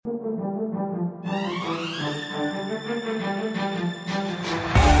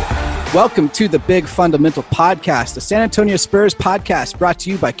Welcome to the Big Fundamental Podcast, the San Antonio Spurs podcast brought to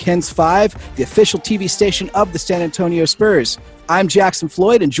you by Ken's 5, the official TV station of the San Antonio Spurs. I'm Jackson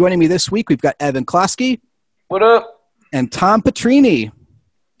Floyd, and joining me this week, we've got Evan Klosky. What up? And Tom Petrini.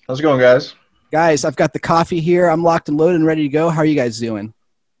 How's it going, guys? Guys, I've got the coffee here. I'm locked and loaded and ready to go. How are you guys doing?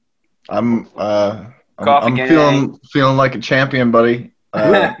 I'm feeling like a champion, buddy.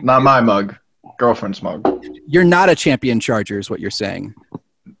 Not my mug, girlfriend's mug. You're not a champion charger is what you're saying.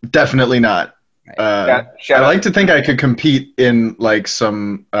 Definitely not. I like to think I could compete in like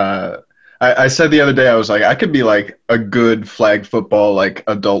some I said the other day, I was like, I could be like a good flag football, like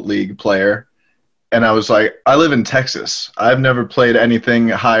adult league player. And I was like, I live in Texas. I've never played anything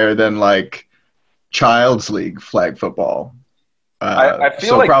higher than like child's league flag football. I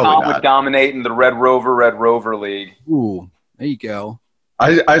feel like Tom would dominate in the Red Rover League. Ooh, there you go.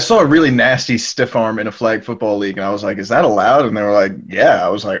 I saw a really nasty stiff arm in a flag football league, and I was like, is that allowed? And they were like, yeah. I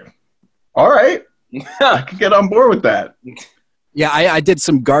was like, all right. I can get on board with that. Yeah, I did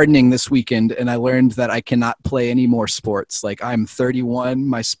some gardening this weekend, and I learned that I cannot play any more sports. Like, I'm 31.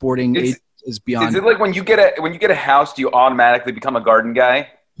 My sporting age is beyond. Is it like when you get a house, do you automatically become a garden guy?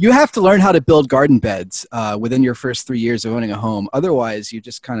 You have to learn how to build garden beds within your first 3 years of owning a home. Otherwise, you're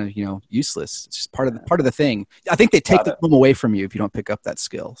just kind of useless. It's just part of the thing. I think they take the home away from you if you don't pick up that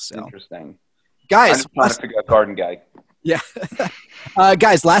skill. So interesting, guys. I'm just trying to figure out garden guy. Yeah,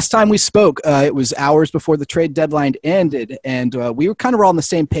 guys. Last time we spoke, it was hours before the trade deadline ended, and we were kind of all on the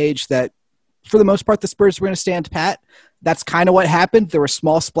same page that, for the most part, the Spurs were going to stand pat. That's kind of what happened. There were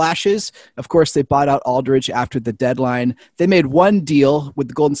small splashes. Of course, they bought out Aldridge after the deadline. They made one deal with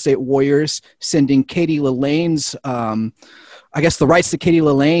the Golden State Warriors, sending Katie Lalane's, the rights to Katie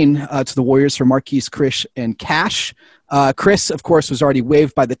Lalane to the Warriors for Marquise Chris and cash. Chris, of course, was already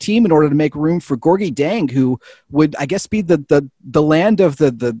waived by the team in order to make room for Gorgui Dieng, who would, I guess, be the land of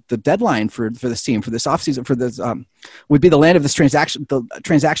the deadline for this team, for this offseason, for this would be the land of this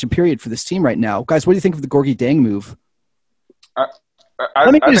transaction period for this team right now. Guys, what do you think of the Gorgui Dieng move?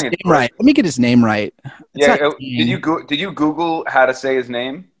 Let me get his name right. Did you Google how to say his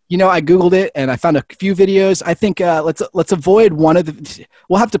name? I Googled it and I found a few videos. I think let's avoid one of the.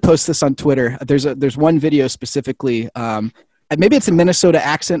 We'll have to post this on Twitter. There's one video specifically. Maybe it's a Minnesota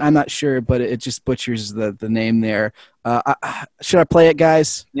accent. I'm not sure, but it just butchers the name there. Should I play it,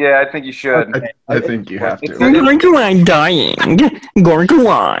 guys? Yeah, I think you should. I think you have to.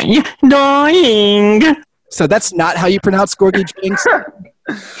 Gorgui dying. So that's not how you pronounce Gorgui Dieng?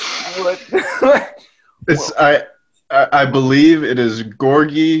 I believe it is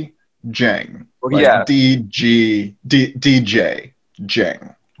Gorgui Dieng. Yeah. DJ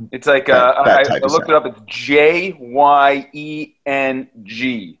Dieng. It's like I looked it up. It's Jyeng.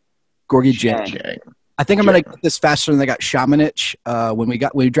 Gorgui Dieng. I think I'm going to get this faster than I got Shamanich. When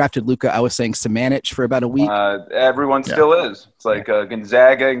we drafted Luka, I was saying Samanich for about a week. Everyone still is. It's like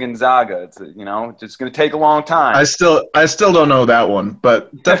Gonzaga and Gonzaga. It's it's going to take a long time. I still don't know that one,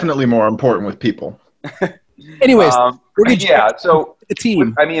 but definitely more important with people. Anyways, so the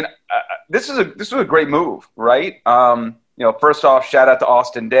team. I mean, this was a great move, right? First off, shout out to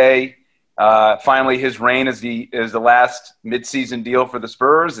Austin Day. Finally, his reign as the last midseason deal for the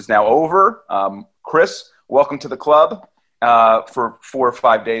Spurs is now over. Chris, welcome to the club for 4 or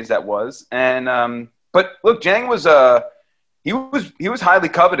 5 days. That was, and but look, Dieng was he was highly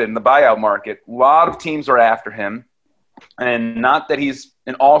coveted in the buyout market. A lot of teams are after him, and not that he's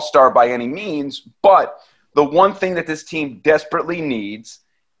an all-star by any means, but the one thing that this team desperately needs,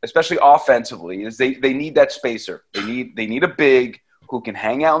 especially offensively, is they need that spacer. They need a big who can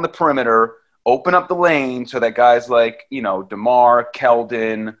hang out on the perimeter, open up the lane so that guys like, DeMar,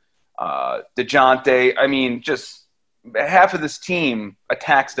 Keldon, DeJounte, I mean, just half of this team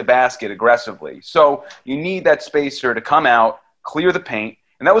attacks the basket aggressively. So you need that spacer to come out, clear the paint.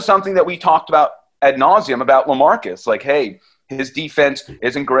 And that was something that we talked about ad nauseum about LaMarcus. Like, hey, his defense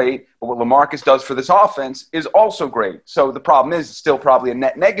isn't great, but what LaMarcus does for this offense is also great. So the problem is still probably a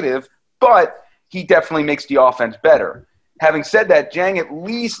net negative, but he definitely makes the offense better. Having said that, Dieng, at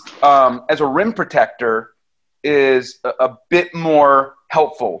least as a rim protector, is a bit more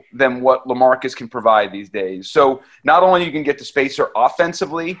helpful than what LaMarcus can provide these days. So not only you can get the spacer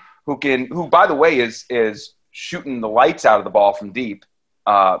offensively, who by the way is shooting the lights out of the ball from deep,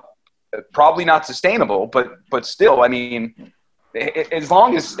 probably not sustainable, but still, I mean, as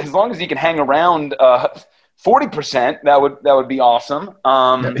long as he can hang around 40%, that would be awesome.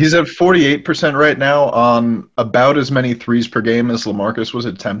 He's at 48% right now on about as many threes per game as LaMarcus was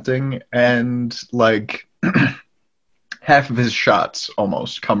attempting, and like half of his shots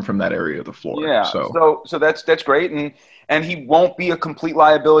almost come from that area of the floor. Yeah. So that's great, and he won't be a complete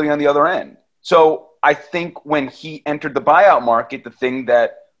liability on the other end. So I think when he entered the buyout market, the thing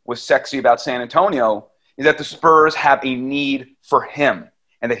that was sexy about San Antonio is that the Spurs have a need for him,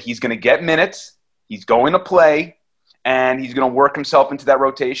 and that he's going to get minutes, he's going to play, and he's going to work himself into that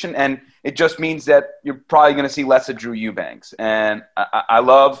rotation. And it just means that you're probably going to see less of Drew Eubanks. And I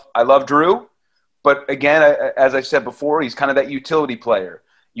love Drew, but again, as I said before, he's kind of that utility player.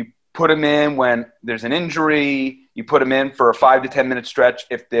 You put him in when there's an injury. You put him in for a 5 to 10 minute stretch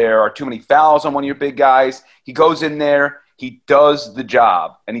if there are too many fouls on one of your big guys. He goes in there, he does the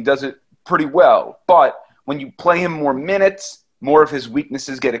job, and he does it pretty well. But when you play him more minutes, more of his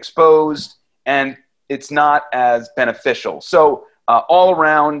weaknesses get exposed, and it's not as beneficial. So all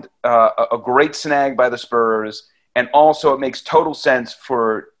around, a great snag by the Spurs, and also it makes total sense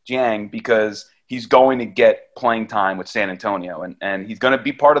for Dieng because he's going to get playing time with San Antonio, and he's going to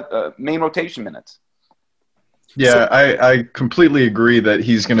be part of the main rotation minutes. Yeah, I completely agree that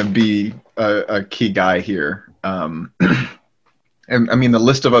he's going to be a key guy here. And I mean, the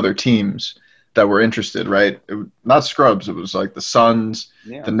list of other teams that were interested, right? Not scrubs. It was like the Suns,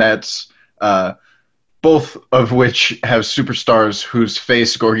 the Nets, both of which have superstars whose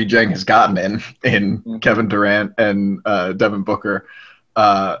face Gorgui Dieng has gotten in Kevin Durant and Devin Booker.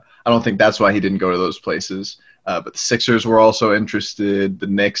 I don't think that's why he didn't go to those places. But the Sixers were also interested. The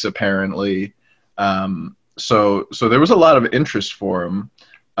Knicks apparently. So there was a lot of interest for him.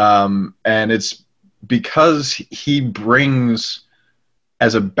 And it's because he brings,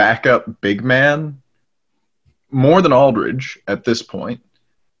 as a backup big man, more than Aldridge at this point.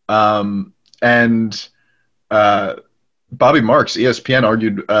 And Bobby Marks, ESPN,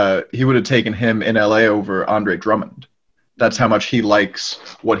 argued he would have taken him in LA over Andre Drummond. That's how much he likes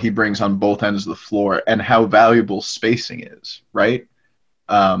what he brings on both ends of the floor and how valuable spacing is, right?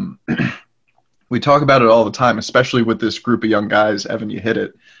 We talk about it all the time, especially with this group of young guys. Evan, you hit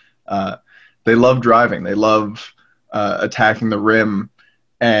it. They love driving. They love attacking the rim.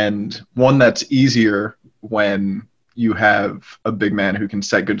 And one, that's easier when you have a big man who can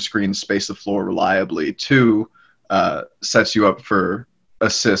set good screens, space the floor reliably. Two, sets you up for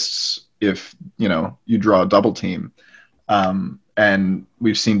assists if, you draw a double team. And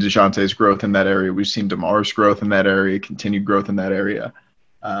we've seen DeJounte's growth in that area. We've seen DeMar's growth in that area, continued growth in that area.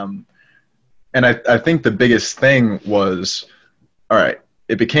 And I think the biggest thing was, all right,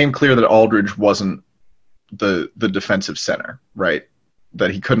 it became clear that Aldridge wasn't the defensive center, right?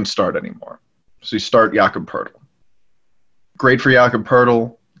 That he couldn't start anymore. So you start Jakob Poeltl. Great for Jakob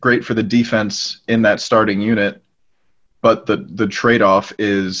Poeltl, great for the defense in that starting unit, but the trade-off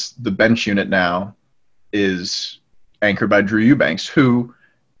is the bench unit now is anchored by Drew Eubanks, who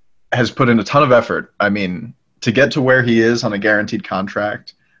has put in a ton of effort. I mean, to get to where he is on a guaranteed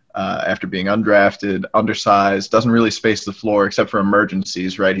contract after being undrafted, undersized, doesn't really space the floor except for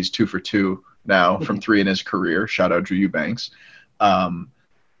emergencies, right? He's 2 for 2 now from 3 in his career. Shout out Drew Eubanks.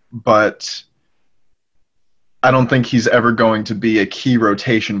 But I don't think he's ever going to be a key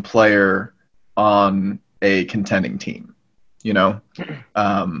rotation player on a contending team, and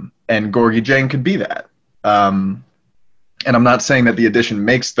Gorgui Dieng could be that. And I'm not saying that the addition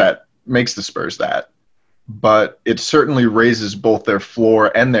makes the Spurs that, but it certainly raises both their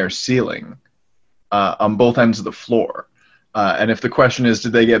floor and their ceiling on both ends of the floor. And if the question is,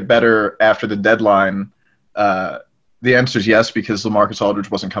 did they get better after the deadline? The answer is yes, because LaMarcus Aldridge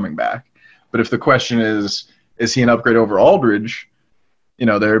wasn't coming back. But if the question is he an upgrade over Aldridge?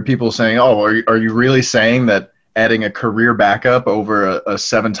 There are people saying, oh, are you really saying that adding a career backup over a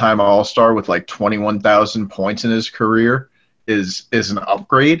 7-time All-Star with like 21,000 points in his career is an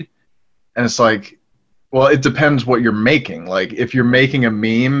upgrade? And it's like, well, it depends what you're making. Like, if you're making a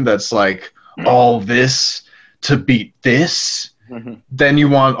meme that's like all this to beat this, then you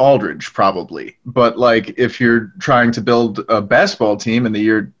want Aldridge probably. But like, if you're trying to build a basketball team in the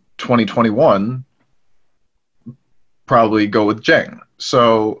year 2021, probably go with Dieng.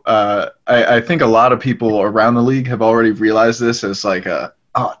 So I think a lot of people around the league have already realized this as like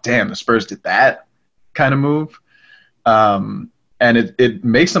oh, damn, the Spurs did that kind of move. And it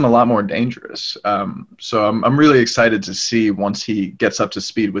makes them a lot more dangerous. So I'm really excited to see once he gets up to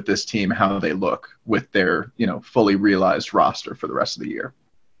speed with this team, how they look with their, fully realized roster for the rest of the year.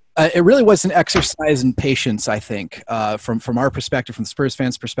 It really was an exercise in patience, I think, from our perspective, from the Spurs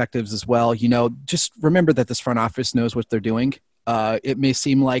fans' perspectives as well. Just remember that this front office knows what they're doing. It may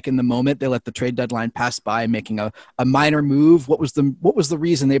seem like in the moment they let the trade deadline pass by, making a minor move. What was the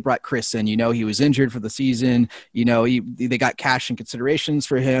reason they brought Chris in? He was injured for the season. They got cash and considerations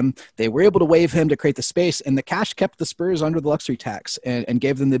for him. They were able to waive him to create the space, and the cash kept the Spurs under the luxury tax and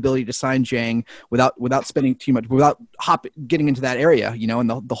gave them the ability to sign Dieng without spending too much, without getting into that area. And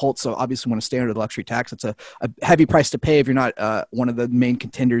the Holtz obviously want to stay under the luxury tax. It's a heavy price to pay if you're not one of the main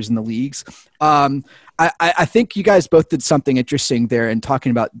contenders in the leagues. I think you guys both did something interesting there in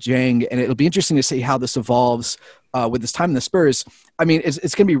talking about Dieng, and it'll be interesting to see how this evolves with his time in the Spurs. I mean, it's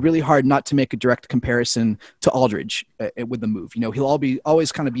going to be really hard not to make a direct comparison to Aldridge with the move. He'll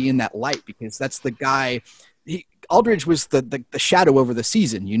always kind of be in that light because that's the guy. Aldridge was the shadow over the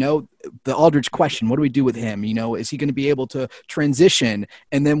season, the Aldridge question, what do we do with him? Is he going to be able to transition?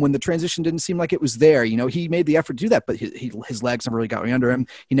 And then when the transition didn't seem like it was there, he made the effort to do that, but his legs never really got under him.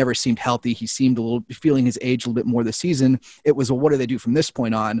 He never seemed healthy. He seemed feeling his age a little bit more this season. It was, well, what do they do from this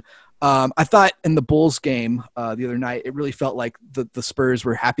point on? I thought in the Bulls game the other night, it really felt like the Spurs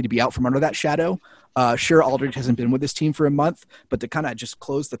were happy to be out from under that shadow. Sure, Aldridge hasn't been with this team for a month, but to kind of just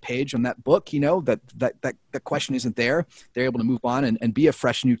close the page on that book, that question isn't there. They're able to move on and be a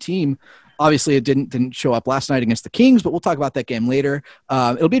fresh new team. Obviously, it didn't show up last night against the Kings, but we'll talk about that game later.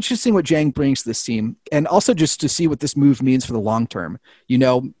 It'll be interesting what Dieng brings to this team, and also just to see what this move means for the long term.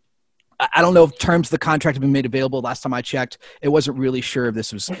 I don't know if terms of the contract have been made available. Last time I checked, it wasn't really sure if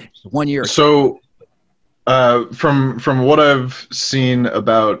this was 1 year. So from what I've seen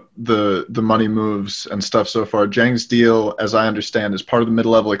about the money moves and stuff so far, Dieng's deal, as I understand, is part of the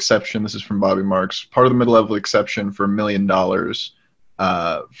mid-level exception. This is from Bobby Marks. Part of the mid-level exception for $1 million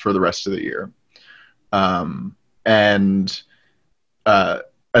for the rest of the year. As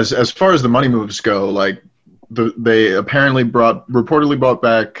far as the money moves go, they reportedly brought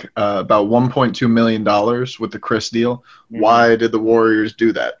back about $1.2 million with the Chris deal. Mm-hmm. Why did the Warriors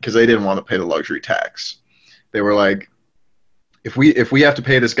do that? Because they didn't want to pay the luxury tax. They were like, if we have to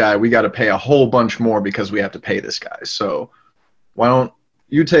pay this guy, we got to pay a whole bunch more because we have to pay this guy. So why don't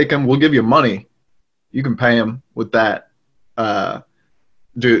you take him? We'll give you money. You can pay him with that.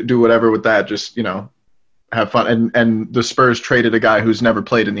 Do whatever with that. Just have fun. And the Spurs traded a guy who's never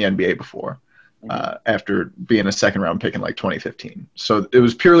played in the NBA before. After being a second-round pick in 2015. So it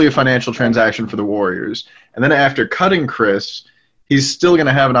was purely a financial transaction for the Warriors. And then after cutting Chris, he's still going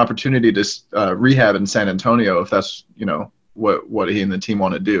to have an opportunity to rehab in San Antonio if that's, what he and the team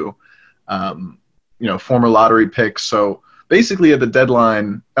want to do. Former lottery pick. So basically at the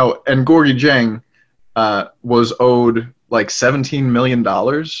deadline, and Gorgui Dieng was owed $17 million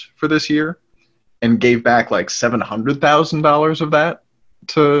for this year and gave back $700,000 of that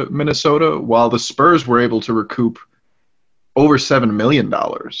to Minnesota, while the Spurs were able to recoup over $7 million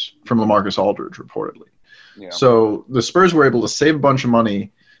from LaMarcus Aldridge, reportedly. Yeah. So the Spurs were able to save a bunch of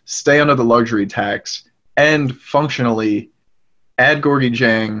money, stay under the luxury tax, and functionally add Gorgui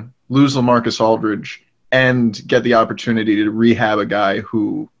Dieng, lose LaMarcus Aldridge, and get the opportunity to rehab a guy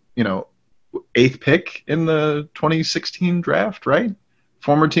who, 8th pick in the 2016 draft, right?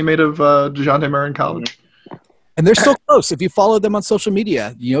 Former teammate of DeJounte Murray in college. And they're still close. If you follow them on social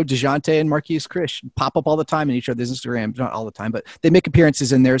media, DeJounte and Marquise Chris pop up all the time in each other's Instagram. Not all the time, but they make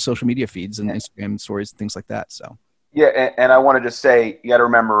appearances in their social media feeds and Instagram stories and things like that. So yeah, and I want to just say, you got to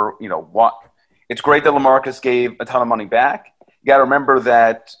remember, what it's great that LaMarcus gave a ton of money back. You got to remember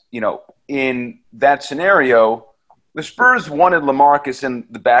that, in that scenario, the Spurs wanted LaMarcus in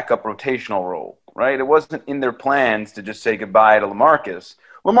the backup rotational role, right? It wasn't in their plans to just say goodbye to LaMarcus.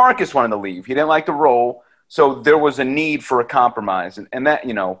 LaMarcus wanted to leave. He didn't like the role. So there was a need for a compromise. And that,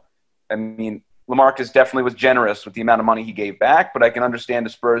 LaMarcus definitely was generous with the amount of money he gave back, but I can understand the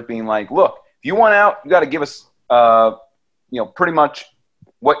Spurs being like, look, if you want out, you got to give us, pretty much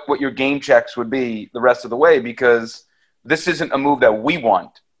what your game checks would be the rest of the way, because this isn't a move that we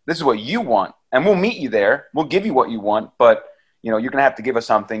want. This is what you want. And we'll meet you there. We'll give you what you want, but, you're going to have to give us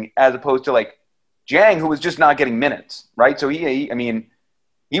something, as opposed to Dieng, who was just not getting minutes, right? So he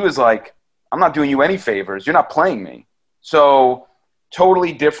was like, I'm not doing you any favors. You're not playing me. So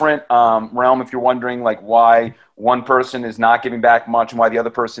totally different realm if you're wondering why one person is not giving back much and why the other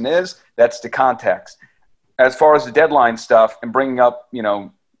person is. That's the context. As far as the deadline stuff and bringing up,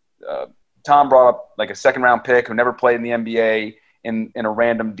 Tom brought up a second-round pick who never played in the NBA in a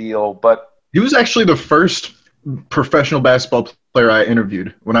random deal. But he was actually the first professional basketball player I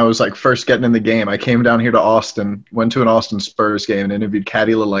interviewed when I was first getting in the game. I came down here to Austin, went to an Austin Spurs game, and interviewed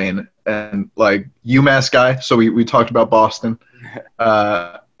Caddy Lillane, and UMass guy. So we talked about Boston,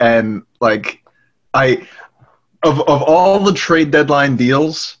 and of all the trade deadline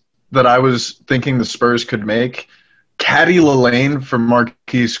deals that I was thinking the Spurs could make, Caddy Lane for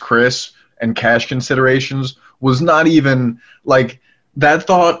Marquise Chris and cash considerations was not even like that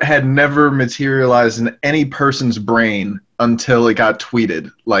thought had never materialized in any person's brain until it got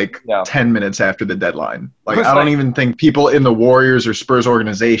tweeted 10 minutes after the deadline. Like I don't even think people in the Warriors or Spurs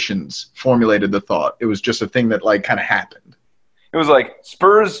organizations formulated the thought. It was just a thing that kind of happened. It was like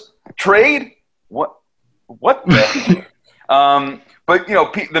Spurs trade? What the? But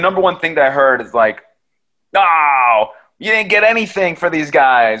the number one thing that I heard is like, "Oh, you didn't get anything for these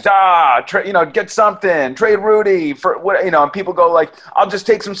guys. Get something. Trade Rudy for what? And people go like, I'll just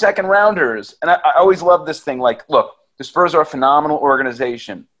take some second rounders." And I always love this thing. Like, look, the Spurs are a phenomenal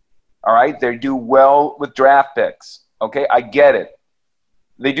organization. All right, they do well with draft picks. Okay, I get it.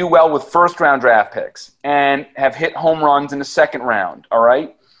 They do well with first-round draft picks and have hit home runs in the second round. All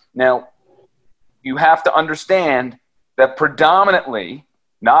right, now you have to understand that predominantly,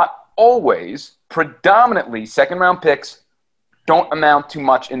 not always, predominantly second-round picks don't amount to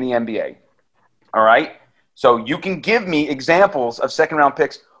much in the NBA. All right? So you can give me examples of second-round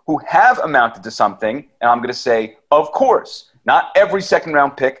picks who have amounted to something, and I'm going to say, of course, not every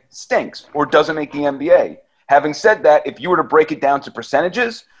second-round pick stinks or doesn't make the NBA. Having said that, if you were to break it down to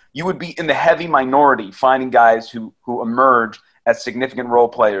percentages, you would be in the heavy minority finding guys who emerge as significant role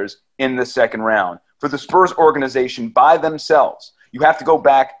players in the second round. For the Spurs organization by themselves, you have to go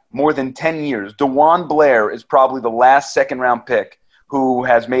back more than 10 years. DeJuan Blair is probably the last second-round pick who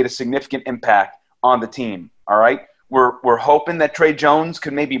has made a significant impact on the team, all right? We're hoping that Trey Jones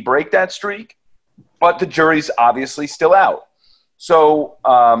could maybe break that streak, but the jury's obviously still out. So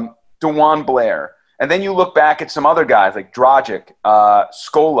DeJuan Blair. And then you look back at some other guys like Dragic,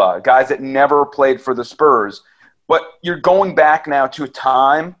 Scola, guys that never played for the Spurs. But you're going back now to a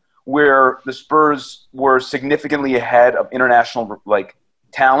time where the Spurs were significantly ahead of international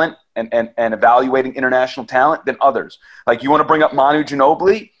talent and evaluating international talent than others. Like, you want to bring up Manu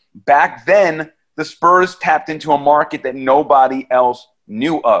Ginobili? Back then, the Spurs tapped into a market that nobody else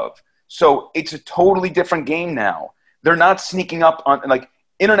knew of. So it's a totally different game now. They're not sneaking up on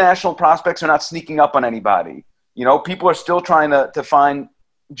international prospects are not sneaking up on anybody. People are still trying to find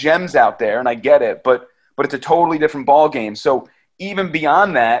gems out there, and I get it, but it's a totally different ball game. So even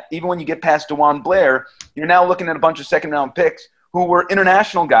beyond that, even when you get past DeJuan Blair, you're now looking at a bunch of second-round picks who were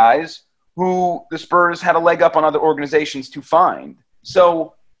international guys who the Spurs had a leg up on other organizations to find.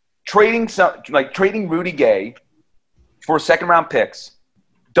 So trading Rudy Gay for second-round picks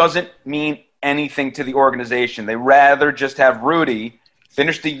doesn't mean anything to the organization. They rather just have Rudy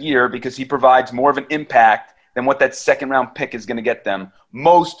finish the year because he provides more of an impact than what that second-round pick is going to get them,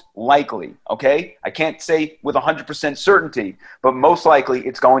 most likely, okay? I can't say with 100% certainty, but most likely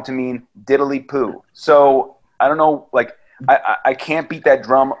it's going to mean diddly-poo. So I don't know, I can't beat that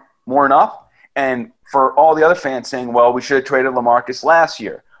drum more enough. And for all the other fans saying, well, we should have traded LaMarcus last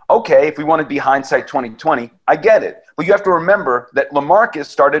year. Okay, if we want to be hindsight 2020, I get it. But you have to remember that LaMarcus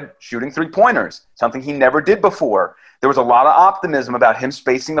started shooting three-pointers, something he never did before. There was a lot of optimism about him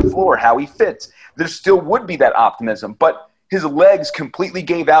spacing the floor, how he fits. There still would be that optimism, but his legs completely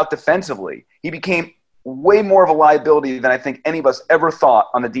gave out defensively. He became way more of a liability than I think any of us ever thought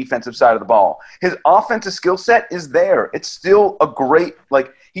on the defensive side of the ball. His offensive skill set is there. It's still a great,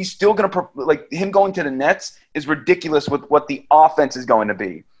 he's still going to, him going to the Nets is ridiculous with what the offense is going to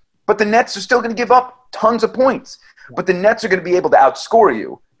be. But the Nets are still going to give up tons of points. But the Nets are going to be able to outscore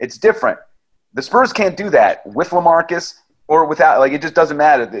you. It's different. The Spurs can't do that with LaMarcus or without. It just doesn't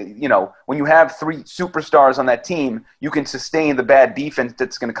matter. When you have three superstars on that team, you can sustain the bad defense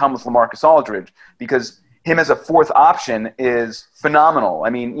that's going to come with LaMarcus Aldridge because him as a fourth option is phenomenal. I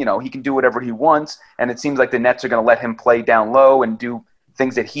mean, he can do whatever he wants, and it seems like the Nets are going to let him play down low and do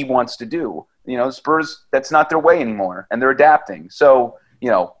things that he wants to do. Spurs, that's not their way anymore, and they're adapting. So,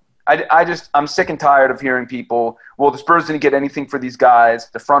 I'm sick and tired of hearing people, well, the Spurs didn't get anything for these guys.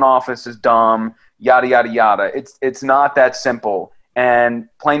 The front office is dumb, yada, yada, yada. It's not that simple. And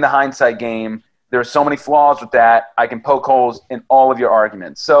playing the hindsight game, there are so many flaws with that. I can poke holes in all of your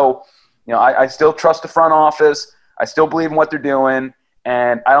arguments. So, I still trust the front office. I still believe in what they're doing.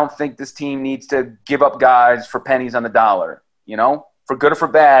 And I don't think this team needs to give up guys for pennies on the dollar. For good or for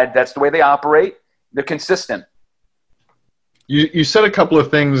bad, that's the way they operate. They're consistent. You said a couple of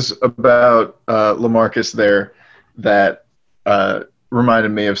things about LaMarcus there that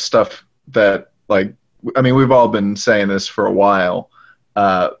reminded me of stuff that, we've all been saying this for a while,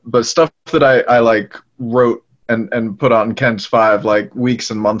 but stuff that I wrote and put on Kent's Five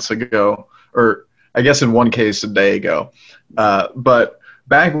weeks and months ago, or I guess in one case a day ago. But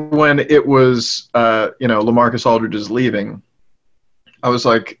back when it was, LaMarcus Aldridge is leaving, I was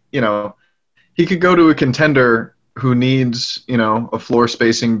like, he could go to a contender who needs, a floor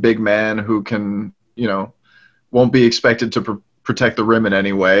spacing big man who can, won't be expected to protect the rim in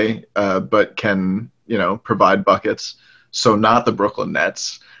any way, but can, provide buckets. So not the Brooklyn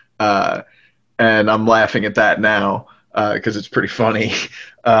Nets. And I'm laughing at that now because it's pretty funny.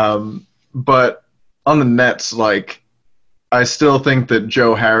 But on the Nets, I still think that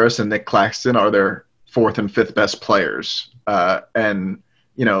Joe Harris and Nick Claxton are their fourth and fifth best players. And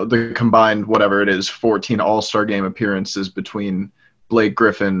the combined, whatever it is, 14 All-Star game appearances between Blake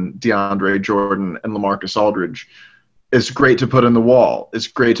Griffin, DeAndre Jordan, and LaMarcus Aldridge. It's great to put in the wall. It's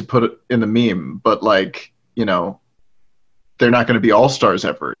great to put it in the meme. But, they're not going to be All-Stars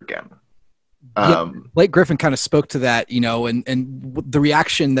ever again. Blake Griffin kind of spoke to that, and the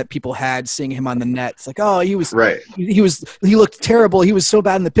reaction that people had seeing him on the Nets, he was right. He looked terrible. He was so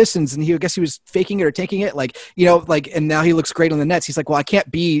bad in the Pistons, and I guess he was faking it or taking it, and now he looks great on the Nets. He's like, well, I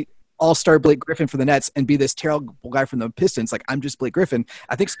can't be all-star Blake Griffin for the Nets and be this terrible guy from the Pistons. I'm just Blake Griffin.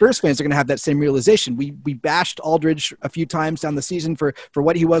 I think Spurs fans are going to have that same realization. We bashed Aldridge a few times down the season for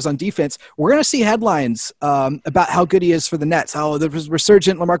what he was on defense. We're going to see headlines about how good he is for the Nets. How the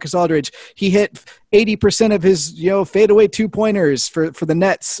resurgent LaMarcus Aldridge, he hit 80% of his fadeaway 2-pointers for the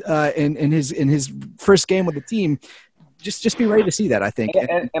Nets in his first game with the team. Just be ready to see that, I think.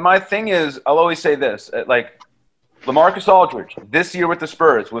 And my thing is, I'll always say this, LaMarcus Aldridge, this year with the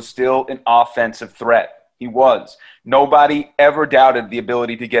Spurs, was still an offensive threat. He was. Nobody ever doubted the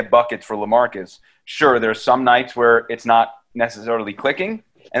ability to get buckets for LaMarcus. Sure, there's some nights where it's not necessarily clicking,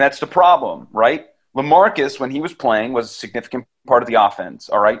 and that's the problem, right? LaMarcus, when he was playing, was a significant part of the offense,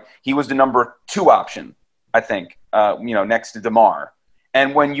 all right? He was the number 2 option, I think, next to DeMar.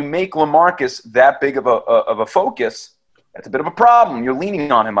 And when you make LaMarcus that big of a focus, that's a bit of a problem. You're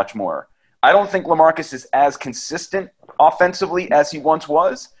leaning on him much more. I don't think LaMarcus is as consistent offensively as he once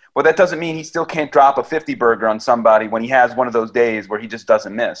was, but that doesn't mean he still can't drop a 50-burger on somebody when he has one of those days where he just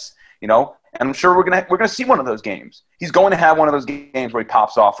doesn't miss, And I'm sure we're gonna see one of those games. He's going to have one of those games where he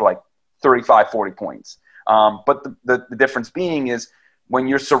pops off for 35, 40 points. But the difference being is when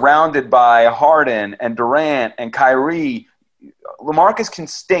you're surrounded by Harden and Durant and Kyrie, LaMarcus can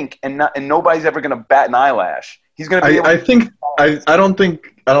stink and nobody's ever going to bat an eyelash. He's going to be.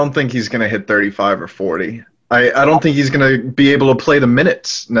 I don't think he's going to hit 35 or 40. I don't think he's going to be able to play the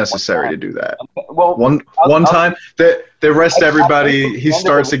minutes necessary to do that. Well, one time they rest everybody. He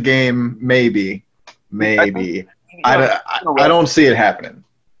starts a game, maybe. I don't see it happening.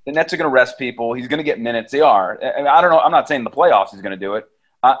 The Nets are going to rest people. He's going to get minutes. They are. I don't know. I'm not saying the playoffs he's going to do it.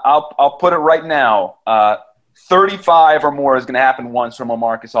 I'll put it right now. 35 or more is going to happen once from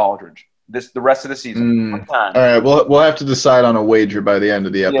LaMarcus Aldridge. The rest of the season. All right, we'll have to decide on a wager by the end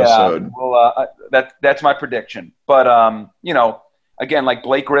of the episode. Yeah, well, that's my prediction. But again,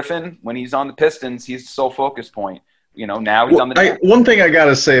 Blake Griffin, when he's on the Pistons, he's the sole focus point. Now he's on the. One thing I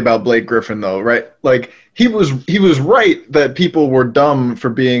gotta say about Blake Griffin, though, right? He was right that people were dumb for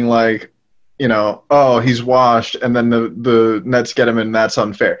being oh, he's washed, and then the Nets get him, and that's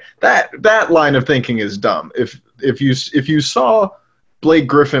unfair. That line of thinking is dumb. If you saw Blake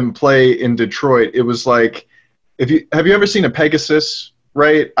Griffin play in Detroit, it was have you ever seen a Pegasus,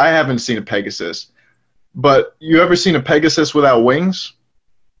 right? I haven't seen a Pegasus. But you ever seen a Pegasus without wings?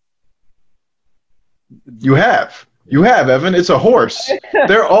 You have. You have, Evan. It's a horse.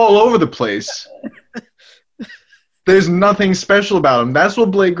 They're all over the place. There's nothing special about him. That's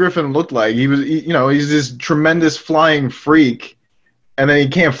what Blake Griffin looked like. He's this tremendous flying freak, and then he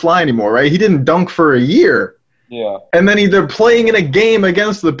can't fly anymore, right? He didn't dunk for a year. Yeah. And then they're playing in a game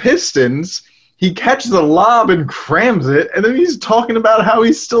against the Pistons. He catches the lob and crams it, and then he's talking about how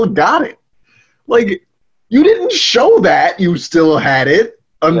he still got it. You didn't show that you still had it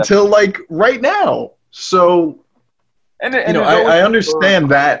until, right now. So, I understand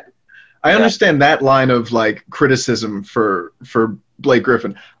that. I understand that line of, criticism for Blake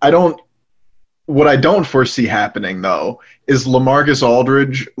Griffin. What I don't foresee happening, though, is LaMarcus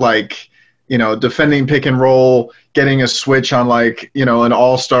Aldridge, defending pick and roll, getting a switch on an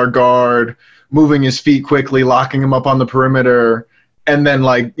all-star guard, moving his feet quickly, locking him up on the perimeter, and then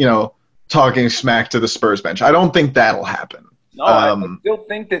talking smack to the Spurs bench. I don't think that'll happen. No, I still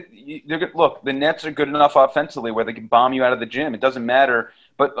think that the Nets are good enough offensively where they can bomb you out of the gym. It doesn't matter.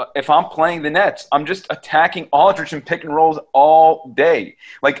 But if I'm playing the Nets, I'm just attacking Aldridge and pick and rolls all day.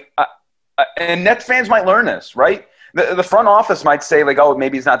 And Nets fans might learn this, right? The front office might say, oh,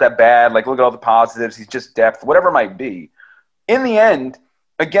 maybe he's not that bad. Look at all the positives. He's just depth, whatever it might be. In the end,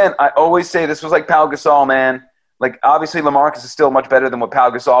 again, I always say this was like Pau Gasol, man. Obviously, LaMarcus is still much better than what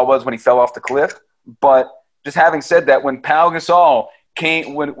Pau Gasol was when he fell off the cliff. But just having said that, when Pau Gasol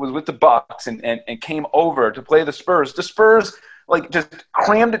was with the Bucks and came over to play the Spurs. The Spurs just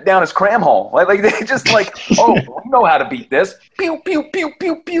crammed it down his cram hole. Like they just oh, we know how to beat this. Pew pew pew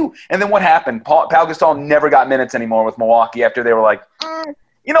pew pew. And then what happened? Pau Gasol never got minutes anymore with Milwaukee after they were like,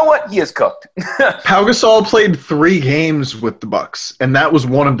 you know what? He is cooked. Pau Gasol played 3 games with the Bucks, and that was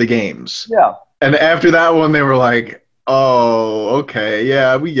one of the games. Yeah. And after that one, they were like, "Oh, okay,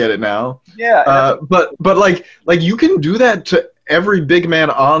 yeah, we get it now." Yeah. But you can do that to every big man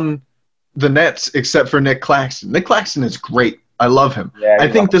on the Nets except for Nick Claxton. Nick Claxton is great. I love him. Yeah, I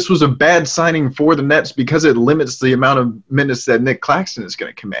think this was a bad signing for the Nets because it limits the amount of minutes that Nick Claxton is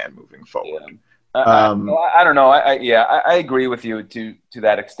going to command moving forward. Yeah. I don't know. I agree with you to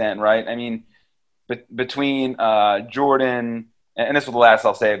that extent, right? I mean, between Jordan, and this is the last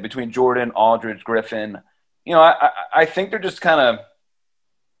I'll say, between Jordan, Aldridge, Griffin, I think they're just kind of,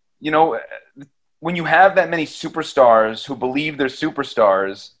 when you have that many superstars who believe they're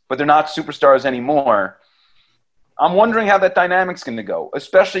superstars, but they're not superstars anymore, I'm wondering how that dynamic's going to go,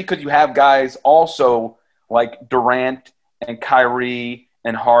 especially because you have guys also like Durant and Kyrie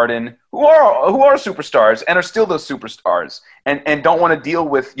and Harden who are superstars and are still those superstars and don't want to deal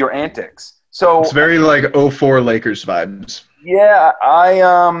with your antics. So it's very like 04 Lakers vibes. Yeah,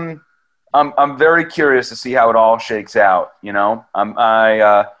 I'm very curious to see how it all shakes out,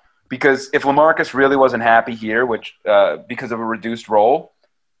 because if LaMarcus really wasn't happy here, which because of a reduced role,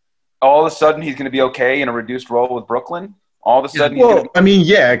 all of a sudden he's going to be okay in a reduced role with Brooklyn. All of a sudden,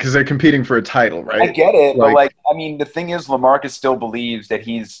 because they're competing for a title, right? I get it, but the thing is, LaMarcus still believes that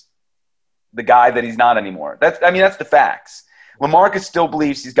he's the guy that he's not anymore. That's the facts. LaMarcus still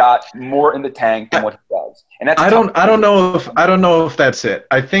believes he's got more in the tank than what he does, and that's. I don't know if that's it.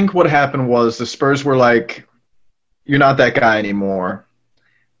 I think what happened was the Spurs were like, "You're not that guy anymore,"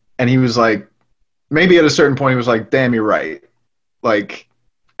 and he was like, maybe at a certain point he was like, "Damn, you're right."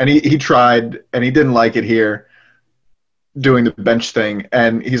 And he tried, and he didn't like it here, doing the bench thing,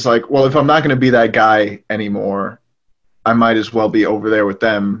 and he's like, well, if I'm not going to be that guy anymore, I might as well be over there with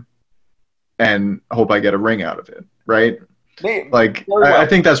them and hope I get a ring out of it, right? I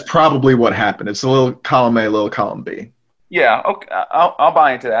think that's probably what happened. It's a little column A, little column B. Yeah, okay, I'll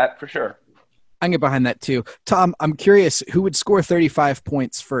buy into that for sure. I can get behind that too. Tom, I'm curious, who would score 35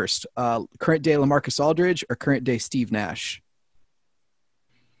 points first? Current day LaMarcus Aldridge or current day Steve Nash?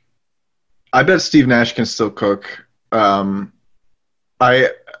 I bet Steve Nash can still cook. I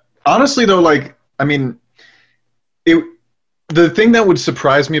honestly though, the thing that would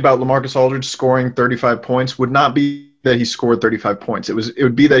surprise me about LaMarcus Aldridge scoring 35 points would not be that he scored 35 points. It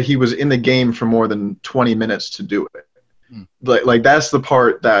would be that he was in the game for more than 20 minutes to do it. That's the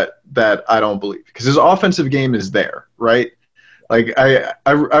part that I don't believe, because his offensive game is there, right? I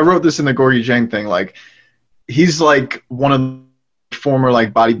wrote this in the Gorgui Dieng thing. He's like one of the former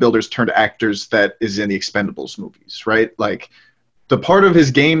bodybuilders turned actors that is in the Expendables movies, right? The part of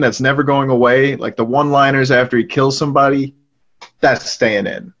his game that's never going away, the one-liners after he kills somebody, that's staying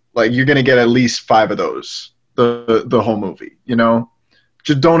in. You're gonna get at least 5 of those the whole movie,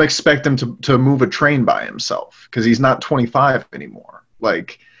 Just don't expect him to move a train by himself, because he's not 25 anymore.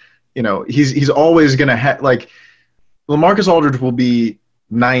 He's always gonna have LaMarcus Aldridge will be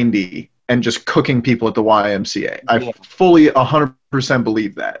 90 and just cooking people at the YMCA. I fully 100%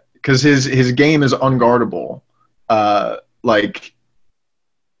 believe that, because his game is unguardable.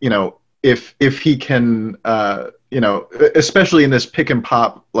 If he can, especially in this pick and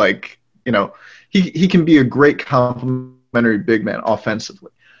pop, he can be a great complementary big man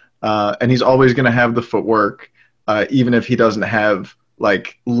offensively. And he's always going to have the footwork, even if he doesn't have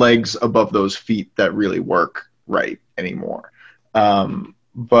legs above those feet that really work right anymore.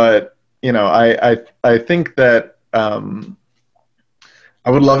 But I think that I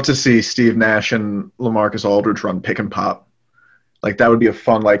would love to see Steve Nash and LaMarcus Aldridge run pick and pop. That would be a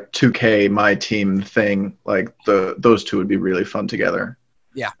fun 2K my team thing. Those two would be really fun together.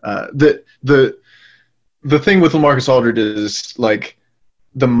 Yeah. The thing with LaMarcus Aldridge is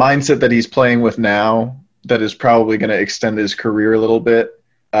the mindset that he's playing with now, that is probably going to extend his career a little bit,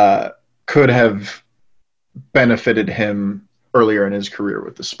 could have benefited him earlier in his career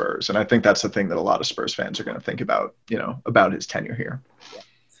with the Spurs. And I think that's the thing that a lot of Spurs fans are going to think about, about his tenure here. Yeah.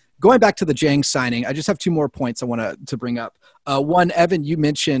 Going back to the Dieng signing, I just have 2 more points I want to bring up. One, Evan, you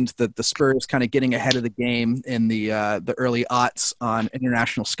mentioned that the Spurs kind of getting ahead of the game in the early aughts on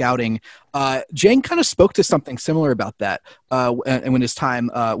international scouting. Dieng kind of spoke to something similar about that and when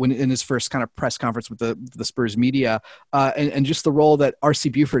in his first kind of press conference with the Spurs media, and just the role that R.C.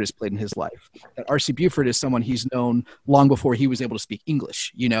 Buford has played in his life. That R.C. Buford is someone he's known long before he was able to speak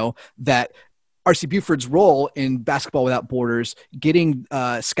English, that R.C. Buford's role in Basketball Without Borders, getting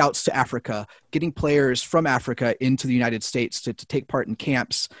scouts to Africa, getting players from Africa into the United States to take part in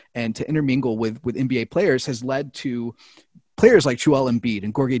camps and to intermingle with NBA players, has led to players like Joel Embiid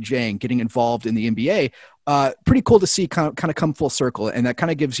and Gorgui Dieng getting involved in the NBA. Pretty cool to see kind of come full circle. And that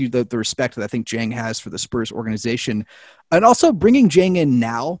kind of gives you the respect that I think Dieng has for the Spurs organization. And also bringing Dieng in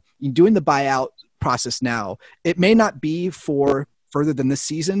now, doing the buyout process now, it may not be for further than this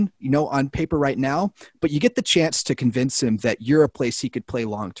season, on paper right now, but you get the chance to convince him that you're a place he could play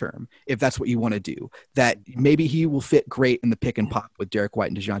long-term, if that's what you want to do, that maybe he will fit great in the pick and pop with Derek White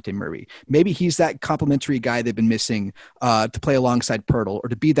and DeJounte Murray. Maybe he's that complementary guy they've been missing to play alongside Pirtle, or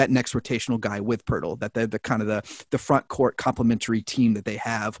to be that next rotational guy with Pirtle, that they're the kind of the front court complementary team that they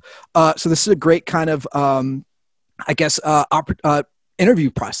have. So this is a great kind of,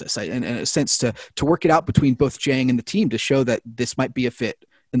 interview process in a sense to work it out between both Dieng and the team to show that this might be a fit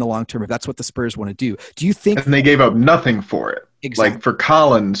in the long term, if that's what the Spurs want to do. Do you think? And they gave up nothing for it. Exactly. Like for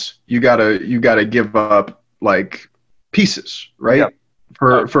Collins, you gotta give up like pieces, right? Yep.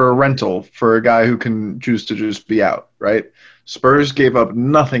 For a rental, for a guy who can choose to just be out, right? Spurs gave up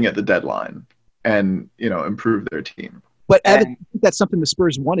nothing at the deadline and improved their team. But Evan, I think that's something the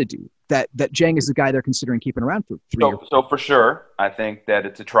Spurs want to do. That Dieng is the guy they're considering keeping around for 3 years. So for sure, I think that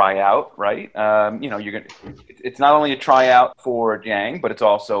it's a tryout, right? It's not only a tryout for Dieng, but it's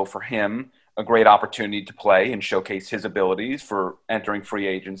also for him a great opportunity to play and showcase his abilities for entering free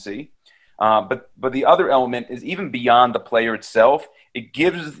agency. But the other element is, even beyond the player itself, it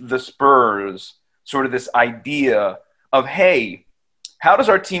gives the Spurs sort of this idea of, hey, how does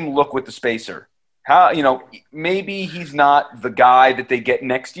our team look with the spacer? How, maybe he's not the guy that they get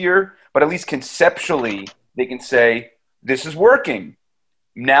next year, but at least conceptually they can say, this is working.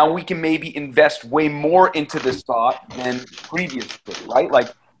 Now we can maybe invest way more into this thought than previously, right?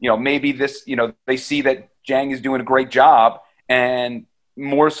 Like, maybe this, they see that Dieng is doing a great job, and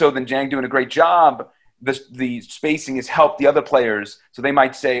more so than Dieng doing a great job, the spacing has helped the other players. So they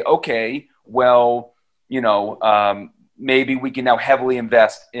might say, okay, well, maybe we can now heavily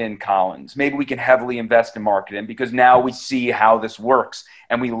invest in Collins. Maybe we can heavily invest in marketing, because now we see how this works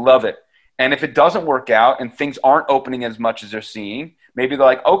and we love it. And if it doesn't work out and things aren't opening as much as they're seeing, maybe they're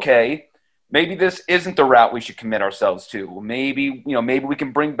like, okay, maybe this isn't the route we should commit ourselves to. Maybe we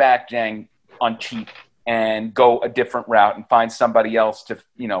can bring back Dieng on cheap and go a different route and find somebody else to,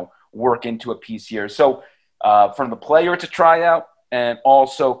 work into a piece here. So from the player, it's a tryout, and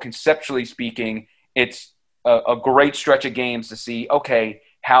also conceptually speaking, it's a great stretch of games to see, okay,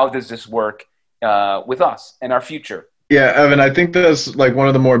 how does this work with us and our future? Yeah, Evan, I think that's like one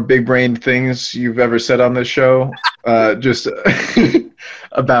of the more big-brained things you've ever said on this show, just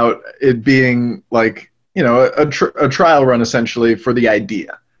about it being like, a trial run essentially for the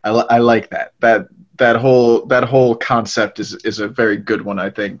idea. I like that. That whole concept is a very good one, I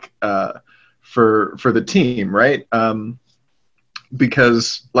think, for the team, right?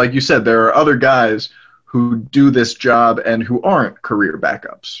 Because, like you said, there are other guys who do this job and who aren't career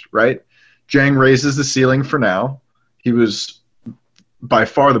backups, right? Dieng raises the ceiling for now. He was by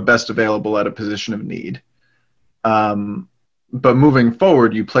far the best available at a position of need. But moving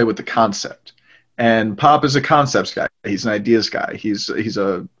forward, you play with the concept. And Pop is a concepts guy. He's an ideas guy. He's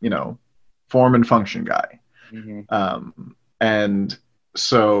a, form and function guy. Mm-hmm. And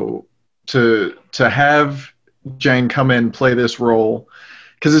so to have Dieng come in, play this role,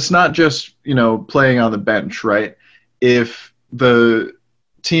 because it's not just, playing on the bench, right? If the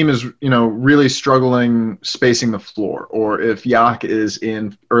team is, really struggling spacing the floor, or if Yak is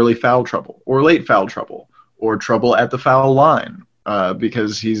in early foul trouble or late foul trouble or trouble at the foul line,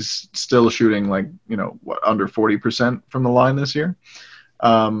 because he's still shooting under 40% from the line this year.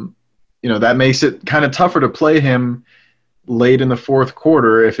 That makes it kind of tougher to play him late in the fourth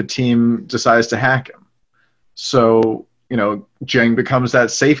quarter if a team decides to hack him. So, Dieng becomes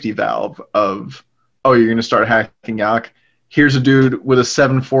that safety valve of, oh, you're going to start hacking Yak. Here's a dude with a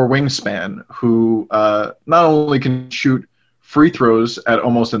 7'4" wingspan who not only can shoot free throws at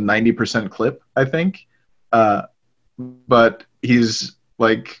almost a 90% clip, I think, but he's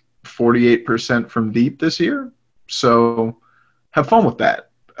like 48% from deep this year. So have fun with that.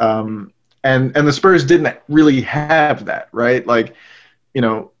 And the Spurs didn't really have that, right? Like,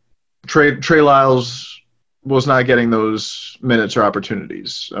 Trey Lyles was not getting those minutes or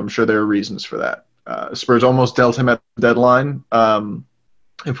opportunities. I'm sure there are reasons for that. Spurs almost dealt him at the deadline,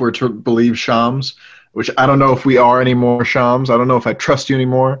 if we're to believe Shams, which I don't know if we are anymore, Shams. I don't know if I trust you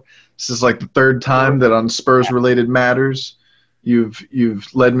anymore. This is like the third time that on Spurs-related matters you've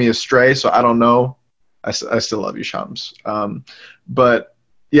led me astray, so I don't know. I still love you, Shams. But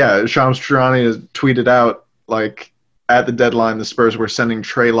yeah, Shams Charania has tweeted out, like, at the deadline, the Spurs were sending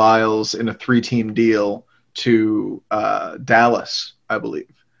Trey Lyles in a 3-team deal to Dallas, I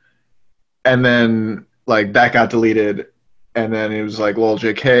believe. And then, like, that got deleted. And then it was like, well,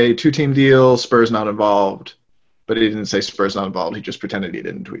 JK, 2-team deal, Spurs not involved. But he didn't say Spurs not involved. He just pretended he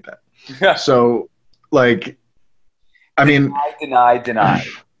didn't tweet that. So, like, I mean, deny.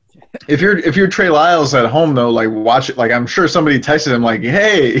 If you're Trey Lyles at home though, like, watch it. Like, I'm sure somebody texted him like,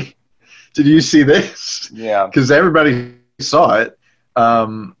 "Hey, did you see this?" Yeah, because everybody saw it.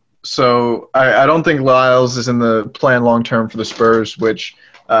 So I don't think Lyles is in the plan long term for the Spurs, which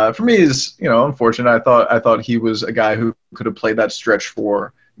for me is, unfortunate. I thought he was a guy who could have played that stretch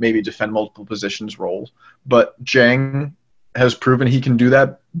for maybe defend multiple positions role, but Dieng has proven he can do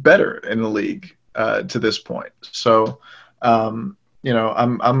that better in the league to this point. So.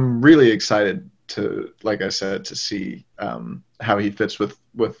 I'm really excited to, like I said, to see how he fits with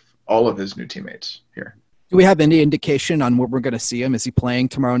all of his new teammates here. Do we have any indication on where we're going to see him? Is he playing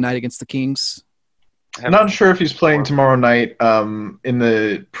tomorrow night against the Kings? I'm not sure if he's playing tomorrow night. In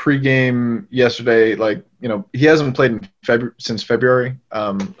the pregame yesterday, he hasn't played since February.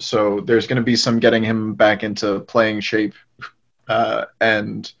 So there's going to be some getting him back into playing shape,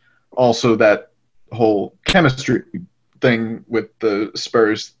 and also that whole chemistry thing with the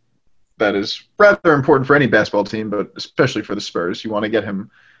Spurs that is rather important for any basketball team, but especially for the Spurs. You want to get him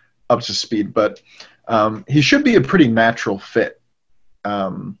up to speed, but he should be a pretty natural fit.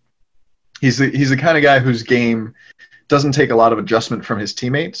 He's the kind of guy whose game doesn't take a lot of adjustment from his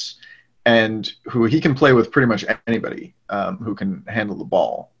teammates, and who he can play with pretty much anybody who can handle the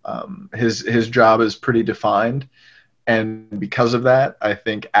ball. His job is pretty defined, and because of that, I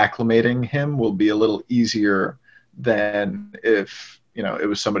think acclimating him will be a little easier than if it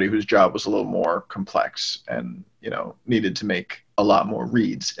was somebody whose job was a little more complex and needed to make a lot more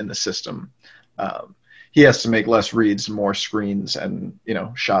reads in the system. He has to make less reads, more screens, and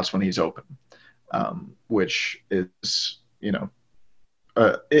shots when he's open, which is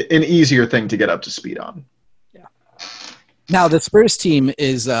an easier thing to get up to speed on. Yeah. Now the Spurs team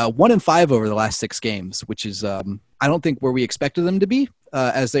is 1-5 over the last 6 games, which is I don't think where we expected them to be.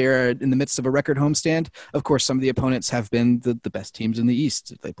 As they are in the midst of a record homestand. Of course, some of the opponents have been the best teams in the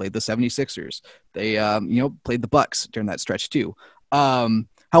East. They played the 76ers. They, played the Bucks during that stretch too.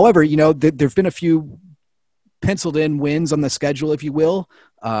 However, there've been a few penciled in wins on the schedule, if you will.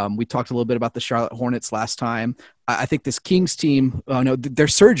 We talked a little bit about the Charlotte Hornets last time. I think this Kings team, they're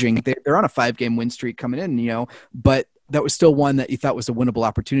surging. They're on a 5-game win streak coming in, but that was still one that you thought was a winnable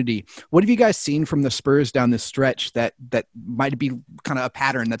opportunity. What have you guys seen from the Spurs down this stretch that might be kind of a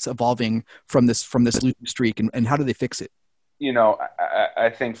pattern that's evolving from this losing streak, and how do they fix it?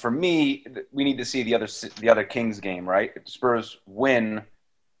 I think for me, we need to see the other Kings game, right? If the Spurs win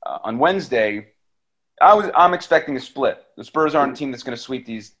on Wednesday, I'm expecting a split. The Spurs aren't a team that's going to sweep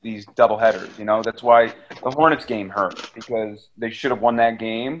these doubleheaders. That's why the Hornets game hurt, because they should have won that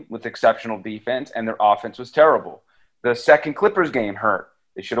game with exceptional defense, and their offense was terrible. The second Clippers game hurt.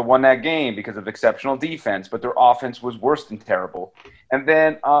 They should have won that game because of exceptional defense, but their offense was worse than terrible. And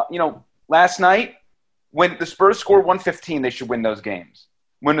then, last night, when the Spurs score 115, they should win those games.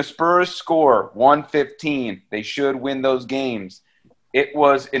 When the Spurs score 115, they should win those games. It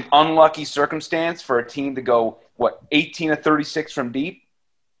was an unlucky circumstance for a team to go, 18 of 36 from deep.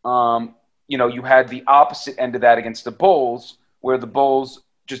 You had the opposite end of that against the Bulls, where the Bulls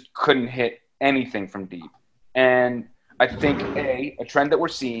just couldn't hit anything from deep. And I think, a trend that we're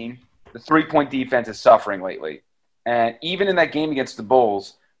seeing, the three-point defense is suffering lately. And even in that game against the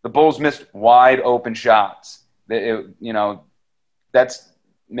Bulls missed wide-open shots. That's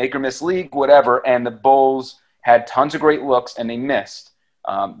make or miss league, whatever, and the Bulls had tons of great looks, and they missed.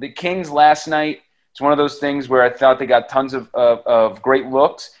 The Kings last night, it's one of those things where I thought they got tons of great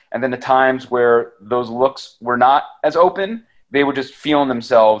looks, and then the times where those looks were not as open, they were just feeling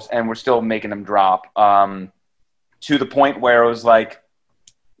themselves and were still making them drop. To the point where it was like,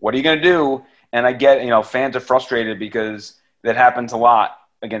 what are you going to do? And I get, fans are frustrated because that happens a lot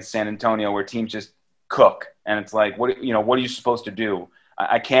against San Antonio, where teams just cook. And it's like, what are you supposed to do?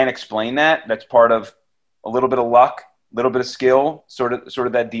 I can't explain that. That's part of a little bit of luck, a little bit of skill, sort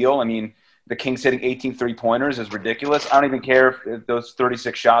of that deal. I mean, the Kings hitting 18 3-pointers is ridiculous. I don't even care if those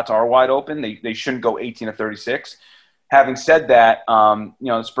 36 shots are wide open. They shouldn't go 18 to 36. Having said that,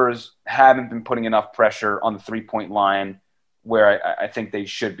 the Spurs haven't been putting enough pressure on the three-point line where I think they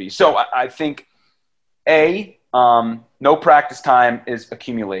should be. So I think, no practice time is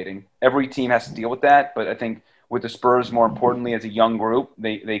accumulating. Every team has to deal with that, but I think with the Spurs, more importantly, as a young group,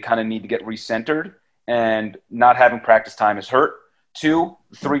 they kind of need to get recentered, and not having practice time has hurt. 2,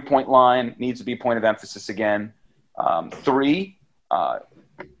 three-point line needs to be a point of emphasis again. 3,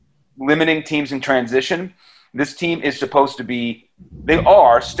 limiting teams in transition. This team is supposed to be – they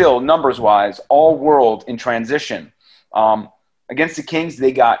are still, numbers-wise, all-world in transition. Against the Kings,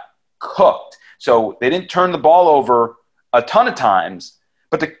 they got cooked. So they didn't turn the ball over a ton of times,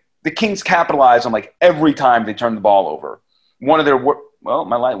 but the Kings capitalized on, like, every time they turned the ball over. One of their – well,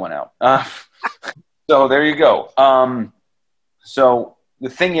 my light went out. So there you go. So the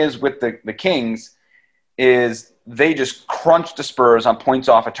thing is with the Kings is they just crunch the Spurs on points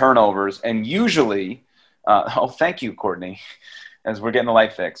off of turnovers, and usually thank you, Courtney, as we're getting the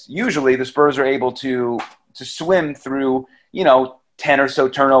light fixed. Usually the Spurs are able to swim through, 10 or so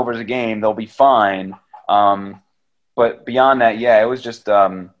turnovers a game. They'll be fine. But beyond that, yeah, it was just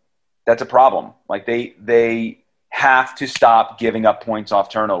that's a problem. Like they have to stop giving up points off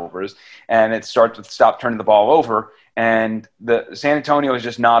turnovers, and it starts to stop turning the ball over. And the San Antonio is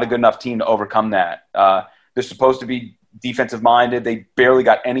just not a good enough team to overcome that. They're supposed to be defensive minded. They barely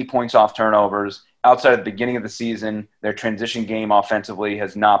got any points off turnovers. Outside of the beginning of the season, their transition game offensively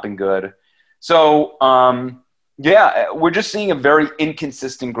has not been good. So, we're just seeing a very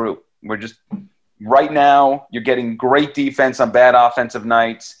inconsistent group. We're just right now, you're getting great defense on bad offensive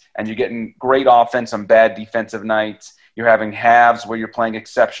nights, and you're getting great offense on bad defensive nights. You're having halves where you're playing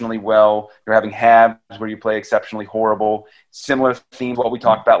exceptionally well. You're having halves where you play exceptionally horrible. Similar theme to what we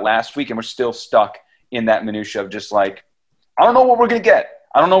talked about last week, and we're still stuck in that minutia of just like, I don't know what we're going to get.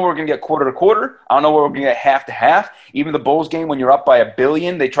 I don't know what we're going to get quarter to quarter. I don't know what we're going to get half to half. Even the Bulls game, when you're up by $1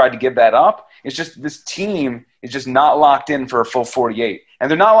 billion, they tried to give that up. It's just this team is just not locked in for a full 48. And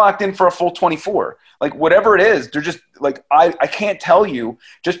they're not locked in for a full 24. Like, whatever it is, they're just like, I can't tell you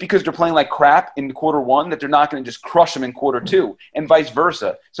just because they're playing like crap in quarter one that they're not going to just crush them in quarter two and vice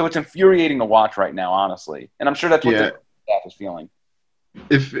versa. So it's infuriating to watch right now, honestly. And I'm sure that's what the staff is feeling.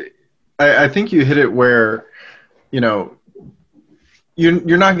 I think you hit it where,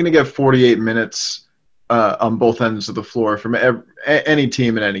 you're not going to get 48 minutes on both ends of the floor from any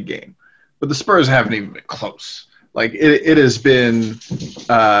team in any game. But the Spurs haven't even been close. Like, it has been,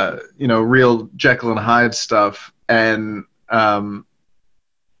 real Jekyll and Hyde stuff. And, when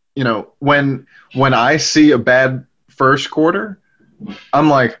I see a bad first quarter, I'm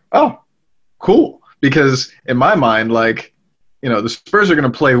like, oh, cool. Because in my mind, like, the Spurs are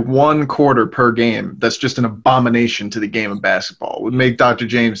going to play one quarter per game that's just an abomination to the game of basketball. It would make Dr.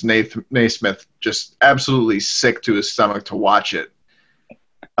 James Naismith just absolutely sick to his stomach to watch it.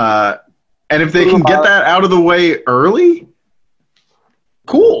 And if they can get that out of the way early,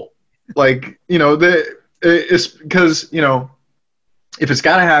 cool. Like, it's because, if it's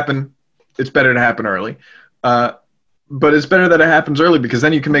got to happen, it's better to happen early. But it's better that it happens early because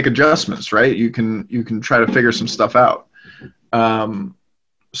then you can make adjustments, right? You can try to figure some stuff out.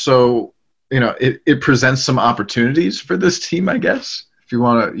 So, it presents some opportunities for this team, I guess, if you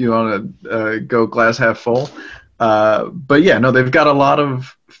want to go glass half full. But yeah, no, they've got a lot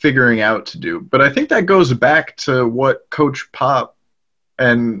of figuring out to do. But I think that goes back to what Coach Pop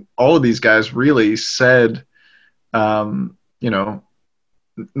and all of these guys really said, not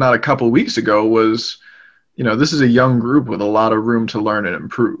a couple of weeks ago was, this is a young group with a lot of room to learn and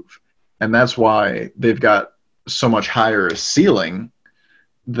improve. And that's why they've got so much higher a ceiling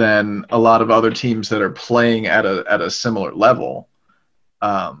than a lot of other teams that are playing at a similar level,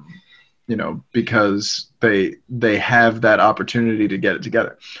 because they have that opportunity to get it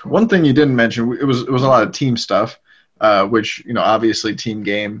together. One thing you didn't mention, it was a lot of team stuff, which, obviously team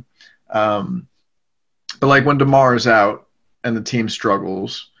game. But like when DeMar is out and the team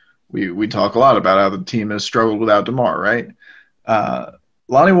struggles, we talk a lot about how the team has struggled without DeMar, right?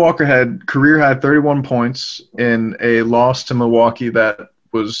 Lonnie Walker had career-high 31 points in a loss to Milwaukee that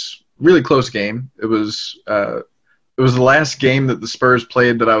was really close game. It was the last game that the Spurs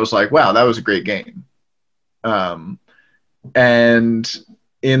played that I was like, wow, that was a great game. And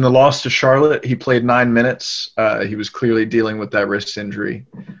in the loss to Charlotte, he played 9 minutes. He was clearly dealing with that wrist injury.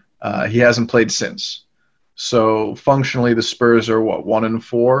 He hasn't played since. So functionally, the Spurs are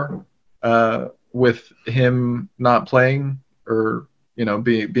 1-4 with him not playing or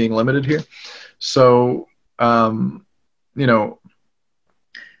being limited here. So, I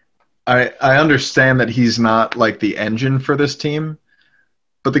understand that he's not like the engine for this team,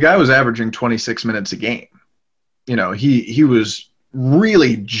 but the guy was averaging 26 minutes a game. He was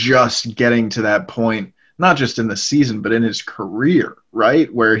really just getting to that point, not just in the season, but in his career,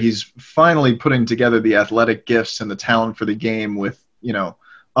 right? Where he's finally putting together the athletic gifts and the talent for the game with,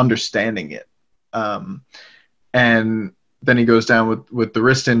 understanding it. And then he goes down with the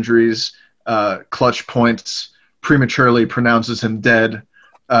wrist injuries, clutch points prematurely pronounces him dead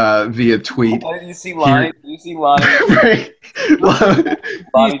via tweet. You see Lonnie? Right.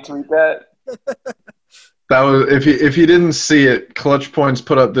 Lonnie tweet that? That was if you didn't see it, Clutch Points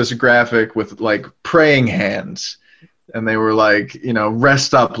put up this graphic with like praying hands, and they were like,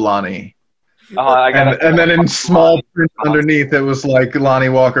 rest up, Lonnie. And then in small print underneath, it was like Lonnie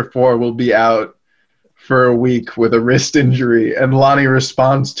Walker 4 will be out for a week with a wrist injury, and Lonnie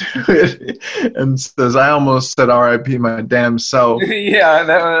responds to it and says, "I almost said R.I.P. my damn self." Yeah, I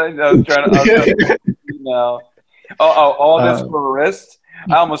was trying to. All this for a wrist.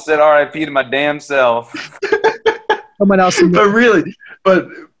 I almost said R.I.P. to my damn self. Someone else. But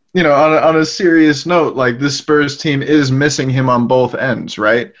on a serious note, like this Spurs team is missing him on both ends,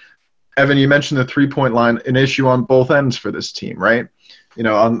 right? Evan, you mentioned the 3-point line, an issue on both ends for this team, right?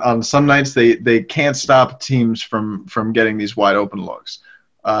 On some nights they can't stop teams from getting these wide open looks.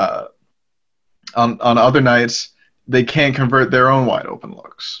 On other nights they can't convert their own wide open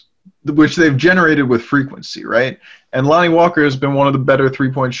looks, which they've generated with frequency, right? And Lonnie Walker has been one of the better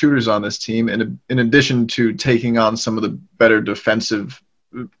 3-point shooters on this team, in addition to taking on some of the better defensive,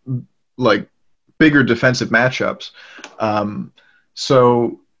 like bigger defensive matchups.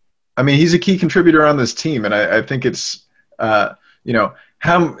 So, I mean, he's a key contributor on this team, and I think it's, I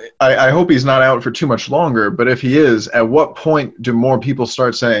hope he's not out for too much longer, but if he is, at what point do more people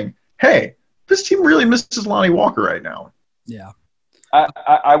start saying, hey, this team really misses Lonnie Walker right now? Yeah.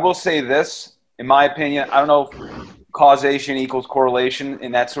 I will say this, in my opinion, I don't know if causation equals correlation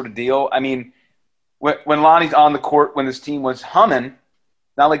in that sort of deal. I mean, when Lonnie's on the court, when this team was humming,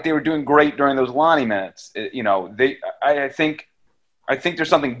 not like they were doing great during those Lonnie minutes. I think there's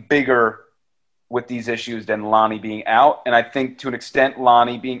something bigger with these issues than Lonnie being out. And I think to an extent,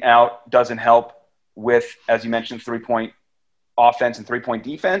 Lonnie being out doesn't help with, as you mentioned, 3-point offense and 3-point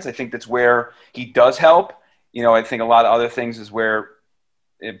defense. I think that's where he does help. I think a lot of other things is where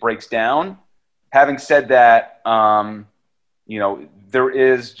it breaks down. Having said that, there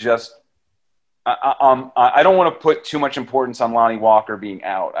is just I don't want to put too much importance on Lonnie Walker being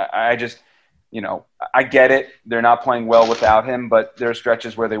out. I just, I get it. They're not playing well without him, but there are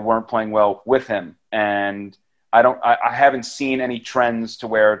stretches where they weren't playing well with him. And I haven't seen any trends to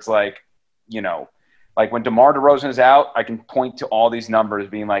where it's like, like when DeMar DeRozan is out, I can point to all these numbers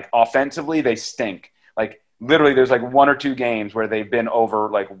being like offensively, they stink. Like literally there's like 1 or 2 games where they've been over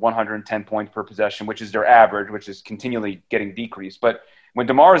like 110 points per possession, which is their average, which is continually getting decreased. But when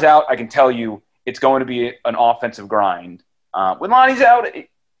DeMar is out, I can tell you it's going to be an offensive grind. When Lonnie's out,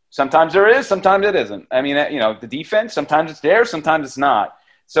 sometimes there is, sometimes it isn't. I mean, the defense, sometimes it's there, sometimes it's not.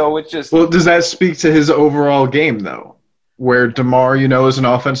 So it's just – Well, does that speak to his overall game, though, where DeMar, is an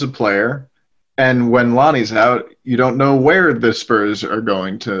offensive player, and when Lonnie's out, you don't know where the Spurs are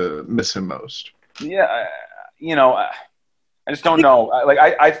going to miss him most? Yeah, I just don't know.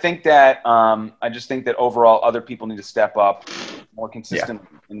 I think that I just think that overall other people need to step up more consistent.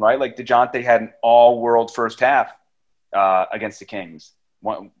 Yeah. Right? Like DeJounte had an all-world first half against the Kings.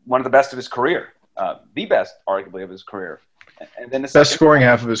 One of the best of his career. The best, arguably, of his career. And then the best scoring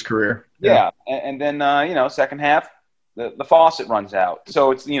half of his career. Yeah. And then, second half, the faucet runs out.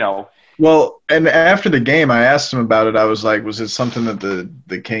 So it's, Well, and after the game, I asked him about it. I was like, was it something that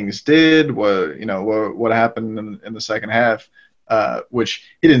the Kings did? What happened in the second half? Which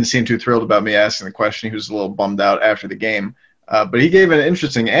he didn't seem too thrilled about me asking the question. He was a little bummed out after the game. But he gave an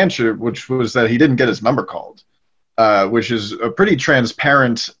interesting answer, which was that he didn't get his number called, which is a pretty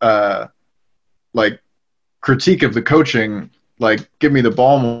transparent, critique of the coaching, like, give me the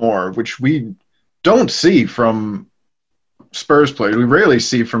ball more, which we don't see from Spurs players. We rarely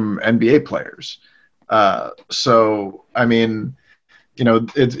see from NBA players. So, I mean,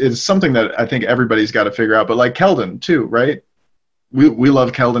 it's something that I think everybody's got to figure out. But like Keldon, too, right? We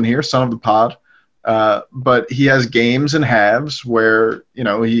love Keldon here, son of the pod. But he has games and halves where,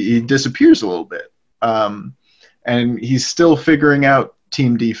 he disappears a little bit. And he's still figuring out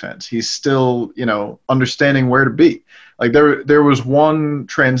team defense. He's still, understanding where to be. Like there was one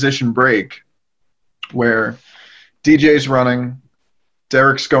transition break where DJ's running,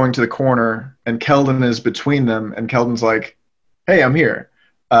 Derek's going to the corner, and Keldon is between them, and Keldon's like, hey, I'm here.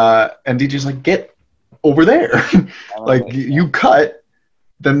 And DJ's like, get over there. Like, you cut,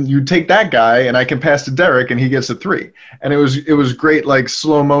 then you take that guy, and I can pass to Derek, and he gets a 3. And it was great, like,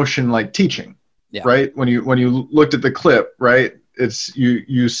 slow motion, like, teaching, right? When you looked at the clip, right, it's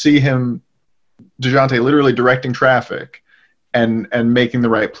you see him, DeJounte, literally directing traffic and making the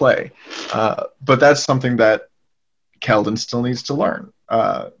right play. But that's something that Keldon still needs to learn.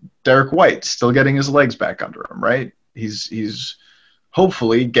 Derek White still getting his legs back under him, right? He's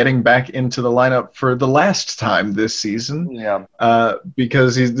hopefully getting back into the lineup for the last time this season. Yeah.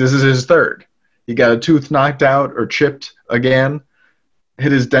 Because this is his third. He got a tooth knocked out or chipped again,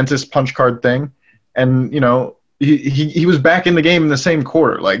 hit his dentist punch card thing, and he was back in the game in the same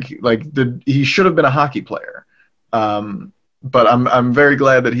quarter. He should have been a hockey player. But I'm very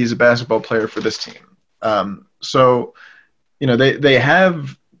glad that he's a basketball player for this team. So they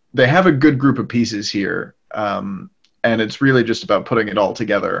have a good group of pieces here, and it's really just about putting it all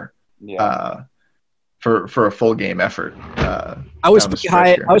together. Yeah. For a full game effort. I was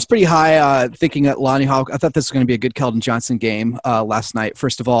pretty high thinking that Lonnie Hawk. I thought this was going to be a good Keldon Johnson game last night.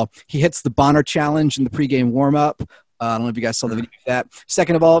 First of all, he hits the Bonner challenge in the pregame warm-up. I don't know if you guys saw the video of that.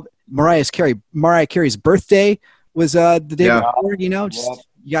 Second of all, Mariah Carey's birthday was the day before. You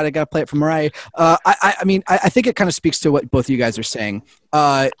gotta play it for Mariah. I think it kind of speaks to what both of you guys are saying.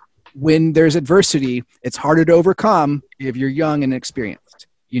 When there's adversity, it's harder to overcome if you're young and inexperienced.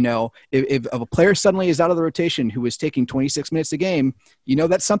 If a player suddenly is out of the rotation who is taking 26 minutes a game,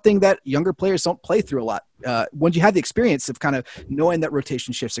 that's something that younger players don't play through a lot. Once you have the experience of kind of knowing that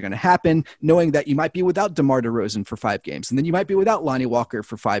rotation shifts are going to happen, knowing that you might be without DeMar DeRozan for 5 games, and then you might be without Lonnie Walker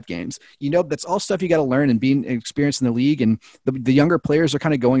for 5 games. That's all stuff you got to learn and being experienced in the league. And the younger players are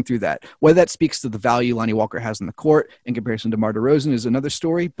kind of going through that. Whether that speaks to the value Lonnie Walker has in the court in comparison to DeMar DeRozan is another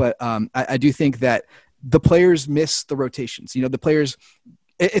story. But I do think that the players miss the rotations. The players.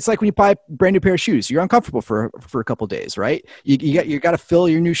 It's like when you buy a brand new pair of shoes. You're uncomfortable for a couple of days, right? You got to fill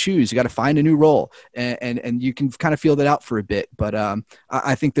your new shoes. You got to find a new role, and you can kind of feel that out for a bit. But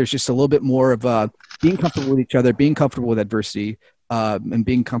I think there's just a little bit more of being comfortable with each other, being comfortable with adversity, and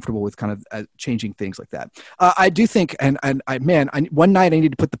being comfortable with kind of changing things like that. I do think, one night I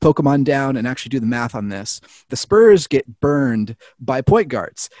need to put the Pokemon down and actually do the math on this. The Spurs get burned by point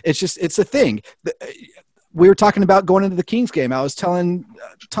guards. It's a thing. We were talking about going into the Kings game. I was telling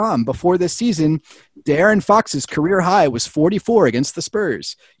Tom before this season, De'Aaron Fox's career high was 44 against the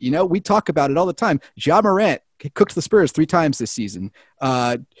Spurs. We talk about it all the time. Ja Morant cooked the Spurs 3 times this season.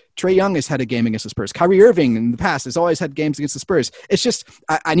 Trae Young has had a game against the Spurs. Kyrie Irving in the past has always had games against the Spurs. It's just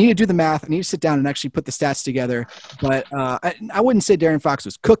I need to do the math. I need to sit down and actually put the stats together. But I wouldn't say De'Aaron Fox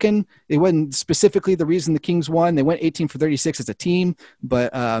was cooking. It wasn't specifically the reason the Kings won. They went 18 for 36 as a team.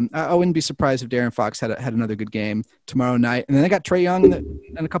 But I wouldn't be surprised if De'Aaron Fox had another good game tomorrow night. And then they got Trae Young in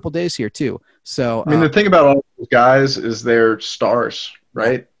a couple days here too. So the thing about all those guys is they're stars,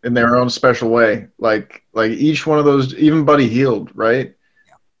 right? In their own special way. Like each one of those, even Buddy Hield, right?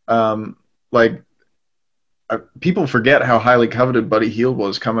 People forget how highly coveted Buddy Hield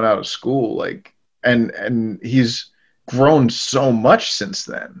was coming out of school. And he's grown so much since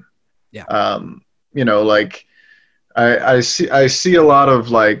then. Yeah. I see a lot of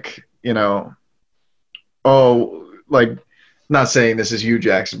not saying this is you,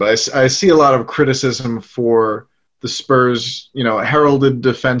 Jackson, but I see a lot of criticism for the Spurs, heralded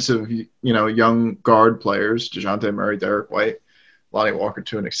defensive, young guard players, DeJounte Murray, Derek White, Lonnie Walker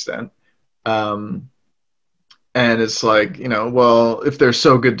to an extent. And it's well, if they're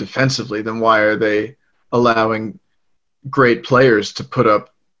so good defensively, then why are they allowing great players to put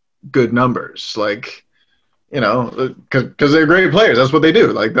up good numbers? Because they're great players. That's what they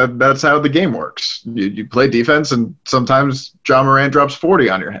do. That's how the game works. You play defense, and sometimes Ja Morant drops 40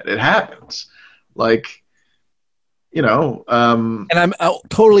 on your head. It happens. And I'm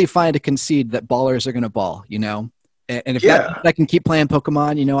totally fine to concede that ballers are going to ball, And if I can keep playing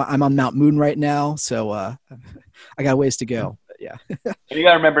Pokemon, I'm on Mount Moon right now, so I got ways to go. But yeah. And you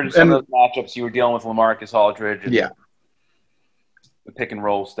got to remember some of those matchups you were dealing with LaMarcus Aldridge. And the pick and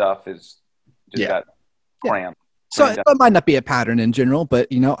roll stuff is just got cramped. So it might not be a pattern in general, but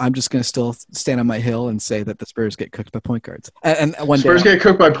I'm just going to still stand on my hill and say that the Spurs get cooked by point guards. And Spurs get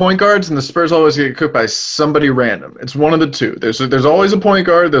cooked by point guards, and the Spurs always get cooked by somebody random. It's one of the two. There's always a point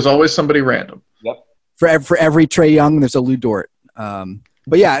guard. There's always somebody random. Yep. For every Trae Young, there's a Lou Dort.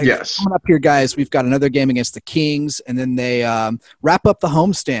 But yes. Coming up here, guys, we've got another game against the Kings, and then they wrap up the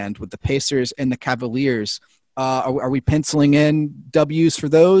homestand with the Pacers and the Cavaliers. Are we penciling in W's for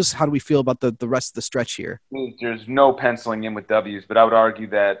those? How do we feel about the rest of the stretch here? There's no penciling in with W's, but I would argue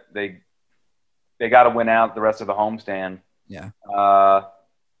that they got to win out the rest of the homestand. Yeah.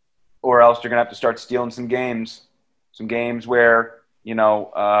 Or else you're going to have to start stealing some games where,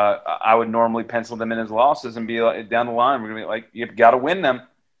 I would normally pencil them in as losses and be down the line. We're going to be you've got to win them.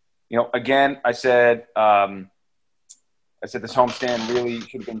 Again, I said this homestand really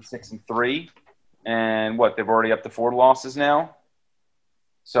should have been 6-3. And they've already up to 4 losses now.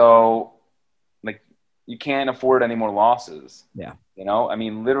 So, you can't afford any more losses. Yeah. You know, I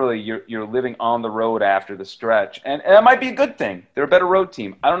mean, literally, you're living on the road after the stretch, and that might be a good thing. They're a better road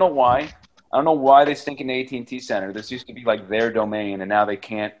team. I don't know why. I don't know why they stink in the AT&T Center. This used to be like their domain, and now they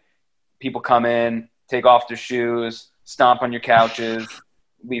can't. People come in, take off their shoes, stomp on your couches,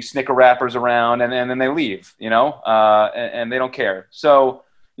 leave Snicker wrappers around, and then they leave. You know, and they don't care. So,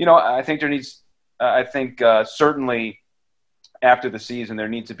 you know, I think there needs. I think certainly after the season, there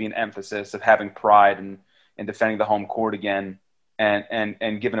needs to be an emphasis of having pride in defending the home court again.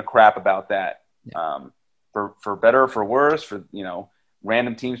 And giving a crap about that, for better or for worse, for, you know,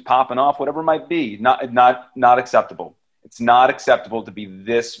 random teams popping off, whatever it might be, not acceptable. It's not acceptable to be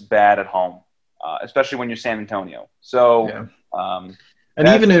this bad at home, especially when you're San Antonio. So, and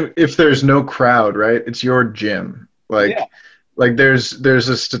even if there's no crowd, right? It's your gym. Like there's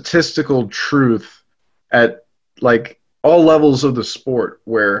a statistical truth at like all levels of the sport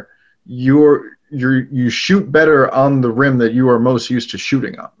where you shoot better on the rim that you are most used to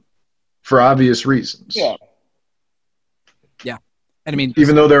shooting on, for obvious reasons. Yeah. And I mean,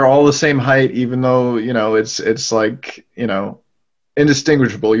 even though they're all the same height, even though, you know, it's like, you know,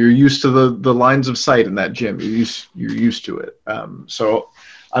 indistinguishable. You're used to the lines of sight in that gym. You're used to it. So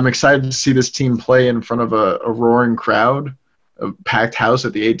I'm excited to see this team play in front of a roaring crowd, a packed house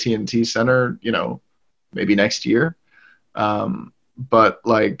at the AT&T Center, you know, maybe next year. But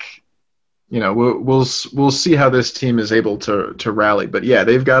like, you know, we'll see how this team is able to rally. But yeah,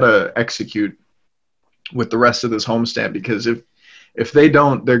 they've got to execute with the rest of this homestand, because if they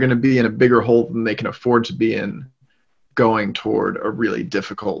don't, they're going to be in a bigger hole than they can afford to be in going toward a really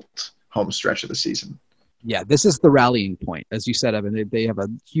difficult home stretch of the season. Yeah, this is the rallying point, as you said, Evan. They have a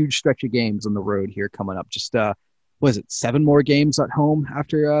huge stretch of games on the road here coming up. Just was it 7 more games at home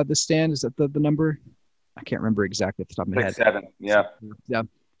after the stand? Is that the number? I can't remember exactly at the top of my head. 7, yeah.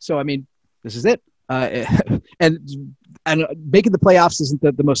 So I mean, this is it. And making the playoffs isn't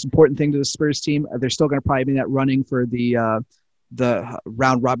the most important thing to the Spurs team. They're still going to probably be in that running for the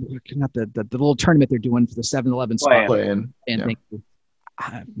round robin, not the little tournament they're doing for the 7-11 spot. Play in. And thank you.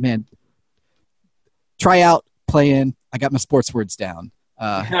 Man, try out, play in. I got my sports words down.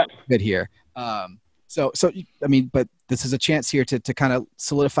 Good here. So I mean, but this is a chance here to kind of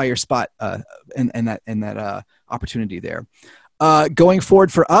solidify your spot in that opportunity there. Going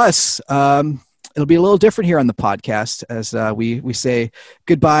forward for us, it'll be a little different here on the podcast as we say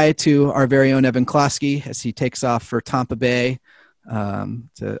goodbye to our very own Evan Klosky as he takes off for Tampa Bay.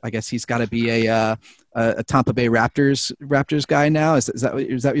 I guess he's got to be a Tampa Bay Raptors guy now. Is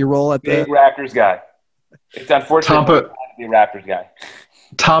that your role at the big Raptors guy? It's unfortunate to be a Raptors guy.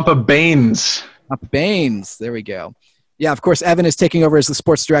 Tampa Baines. Tampa Baines. There we go. Yeah, of course, Evan is taking over as the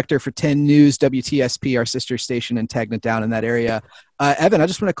sports director for 10 News, WTSP, our sister station, and tagging it down in that area. Evan, I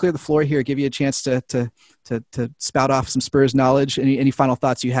just want to clear the floor here, give you a chance to spout off some Spurs knowledge. Any final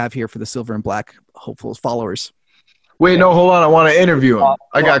thoughts you have here for the Silver and Black hopefuls followers? Wait, no, hold on. I want to interview him.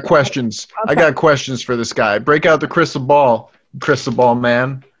 I got questions. I got questions for this guy. Break out the crystal ball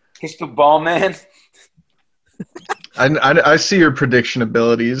man. Crystal ball man? I see your prediction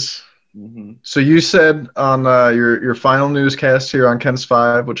abilities. Mm-hmm. So you said on your final newscast here on Ken's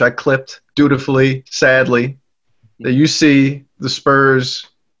 5, which I clipped dutifully, sadly, that you see the Spurs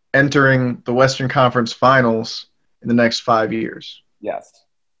entering the Western Conference Finals in the next 5 years. Yes.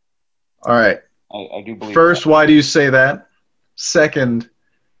 All right. I do believe First, that. why do you say that? Second,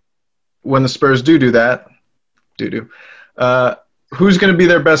 when the Spurs do that, who's going to be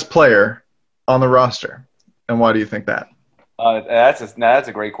their best player on the roster, and why do you think that? That's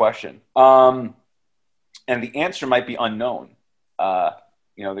a great question. And the answer might be unknown.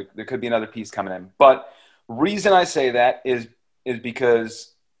 There could be another piece coming in. But reason I say that is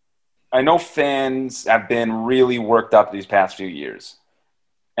because I know fans have been really worked up these past few years.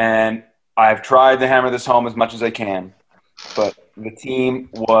 And I've tried to hammer this home as much as I can. But the team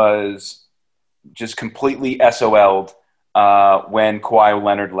was just completely SOL'd when Kawhi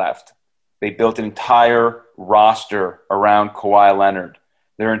Leonard left. They built an entire roster around Kawhi Leonard.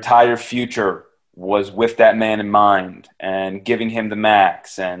 Their entire future was with that man in mind and giving him the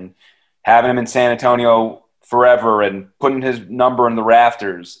max and having him in San Antonio forever and putting his number in the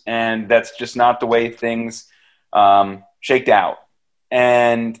rafters. And that's just not the way things shaked out.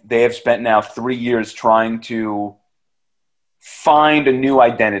 And they have spent now 3 years trying to find a new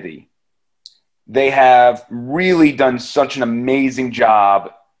identity. They have really done such an amazing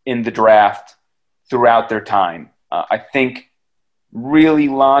job in the draft throughout their time. I think really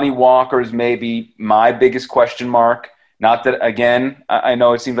Lonnie Walker is maybe my biggest question mark. Not that, again, I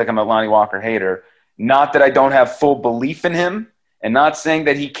know it seems like I'm a Lonnie Walker hater. Not that I don't have full belief in him, and not saying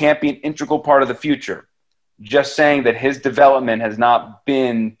that he can't be an integral part of the future. just saying that his development has not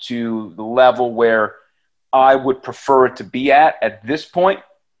been to the level where I would prefer it to be at this point.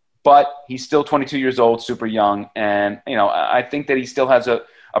 But he's still 22 years old, super young. And, I think that he still has a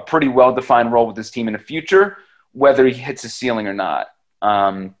pretty well-defined role with this team in the future, whether he hits the ceiling or not.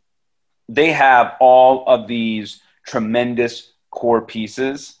 They have all of these tremendous core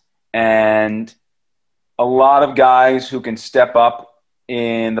pieces and a lot of guys who can step up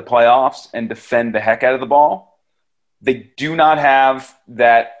in the playoffs and defend the heck out of the ball. They do not have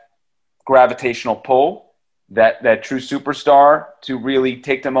that gravitational pull, that true superstar to really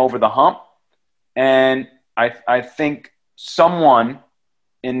take them over the hump. And I think someone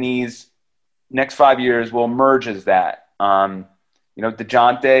in these next 5 years will emerge as that.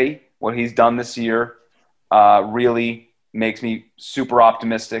 DeJounte, what he's done this year, really makes me super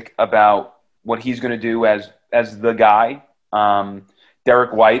optimistic about what he's going to do as the guy.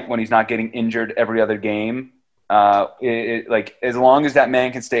 Derek White, when he's not getting injured every other game, as long as that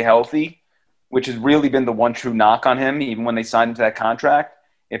man can stay healthy, which has really been the one true knock on him, even when they signed him to that contract.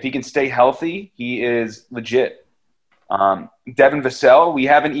 If he can stay healthy, he is legit. Devin Vassell, we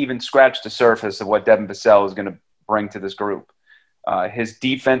haven't even scratched the surface of what Devin Vassell is going to bring to this group. His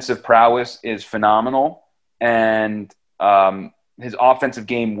defensive prowess is phenomenal, and his offensive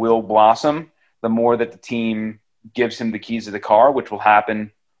game will blossom the more that the team gives him the keys to the car, which will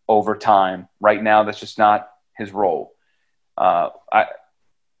happen over time. Right now, that's just not his role.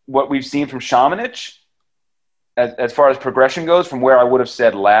 What we've seen from Šamanić, as far as progression goes, from where I would have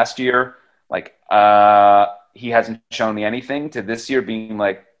said last year, he hasn't shown me anything, to this year being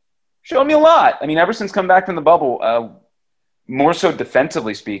showed me a lot. I mean, ever since coming back from the bubble, more so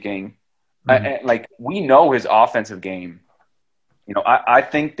defensively speaking, we know his offensive game. I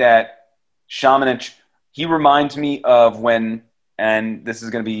think that Šamanić, he reminds me of when, and this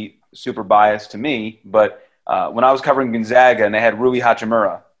is going to be super biased to me, but when I was covering Gonzaga and they had Rui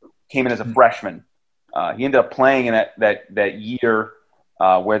Hachimura, came in as a freshman. He ended up playing in that year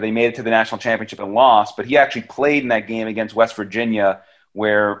where they made it to the national championship and lost, but he actually played in that game against West Virginia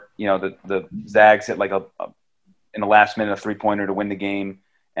where, the Zags hit in the last minute a three-pointer to win the game.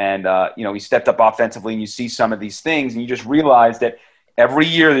 And, he stepped up offensively, and you see some of these things, and you just realize that every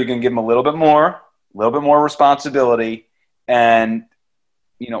year you're going to give him a little bit more responsibility. And,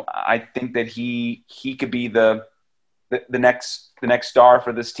 I think that he could be the next star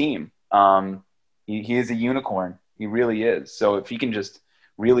for this team. He is a unicorn. He really is. So if he can just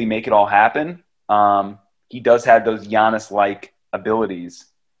really make it all happen, he does have those Giannis-like abilities.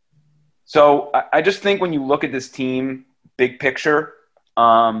 So I just think when you look at this team, big picture,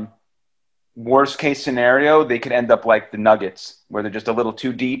 worst case scenario, they could end up like the Nuggets, where they're just a little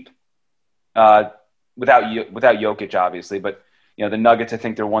too deep, without Jokic, obviously. But the Nuggets, I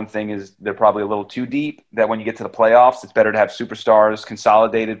think their one thing is they're probably a little too deep. That when you get to the playoffs, it's better to have superstars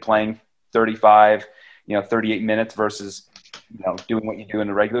consolidated playing 35, 38 minutes versus doing what you do in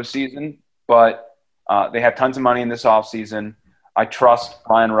the regular season. But they have tons of money in this offseason. I trust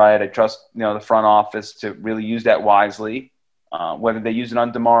Brian Wright. I trust the front office to really use that wisely. Whether they use it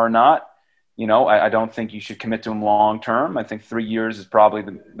on DeMar or not, I don't think you should commit to him long term. I think 3 years is probably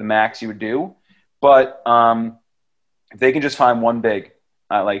the max you would do. But if they can just find one big,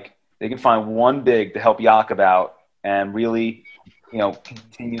 they can find one big to help Jakob out and really,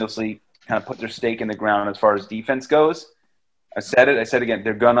 continuously kind of put their stake in the ground as far as defense goes. I said it again.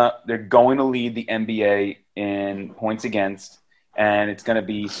 They're going to lead the NBA in points against, and it's going to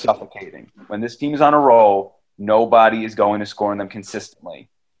be suffocating. When this team is on a roll, nobody is going to score on them consistently.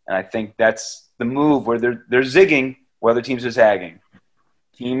 And I think that's the move where they're zigging where other teams are zagging.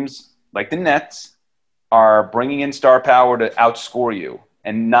 Teams like the Nets are bringing in star power to outscore you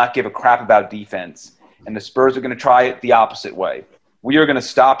and not give a crap about defense. And the Spurs are going to try it the opposite way. We are going to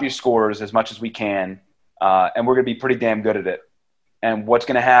stop your scores as much as we can, and we're going to be pretty damn good at it. And what's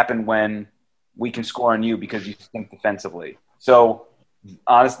going to happen when we can score on you because you think defensively? So,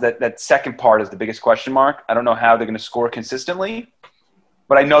 honestly, that second part is the biggest question mark. I don't know how they're going to score consistently,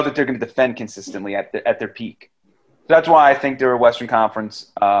 but I know that they're going to defend consistently at their peak. So that's why I think they're a Western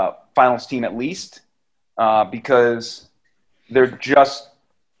Conference Finals team at least, because they're going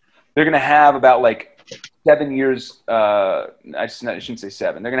to have about 7 years. I shouldn't say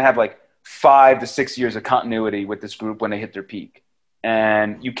 7. They're going to have 5 to 6 years of continuity with this group when they hit their peak,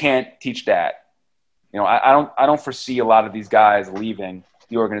 and you can't teach that. I don't foresee a lot of these guys leaving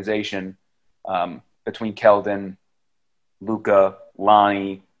the organization between Keldon, Luka,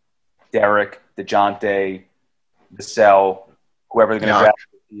 Lonnie, Derek, DeJounte, Vassell, whoever they're going to draft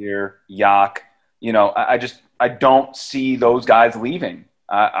this year, Yak. I don't see those guys leaving.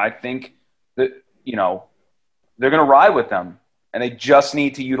 I think that they're going to ride with them, and they just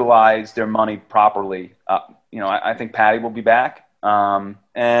need to utilize their money properly. I think Patty will be back. So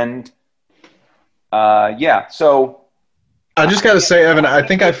I just got to say, Evan, I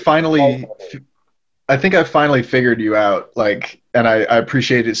think I finally figured you out, like, and I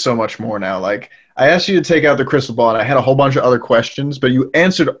appreciate it so much more now. Like, I asked you to take out the crystal ball, and I had a whole bunch of other questions, but you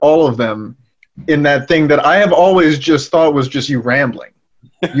answered all of them in that thing that I have always just thought was just you rambling.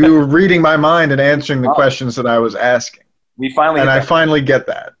 You were reading my mind and answering the questions that I was asking. I finally get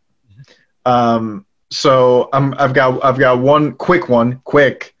that. So I've got one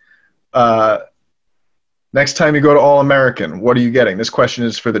quick. Next time you go to All-American, what are you getting? This question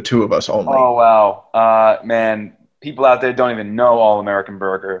is for the two of us only. Oh, wow. Man, people out there don't even know All-American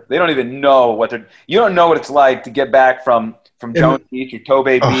Burger. They don't even know you don't know what it's like to get back from Jones Beach or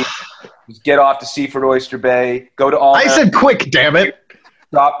Tobay Beach, just get off to Seaford Oyster Bay, go to All-American. I said quick, damn it.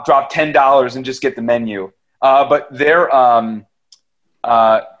 Drop $10 and just get the menu. But they're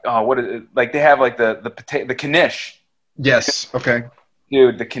what is it? Like, they have like the knish. Yes. Okay.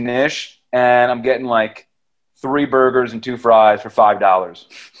 Dude, the knish, and I'm getting like 3 burgers and 2 fries for $5.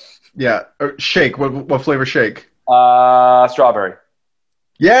 Yeah. Shake. What flavor shake? Strawberry.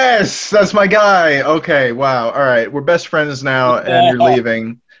 Yes, that's my guy. Okay. Wow. All right. We're best friends now, and you're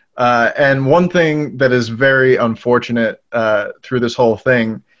leaving. And one thing that is very unfortunate through this whole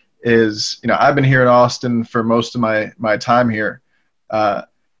thing is, I've been here in Austin for most of my time here,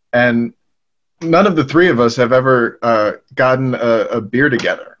 and none of the three of us have ever gotten a beer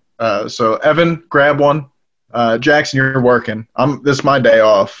together. So Evan, grab one. Jackson, you're working. This is my day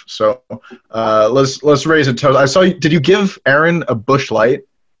off, so let's raise a toast. I saw you. Did you give Aaron a Busch Light?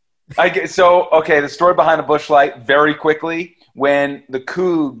 The story behind the Busch Light, very quickly. When the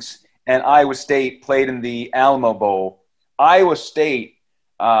Cougs and Iowa State played in the Alamo Bowl, Iowa State,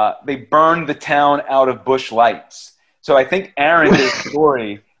 they burned the town out of Busch Lights. So I think Aaron did a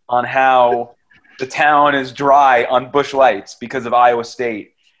story on how the town is dry on Busch Lights because of Iowa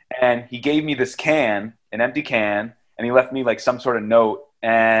State. And he gave me this can, an empty can, and he left me like some sort of note.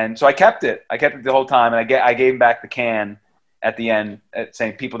 And so I kept it. I kept it the whole time, and I gave him back the can at the end,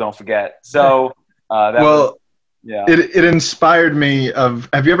 saying "People don't forget." So yeah. It inspired me of.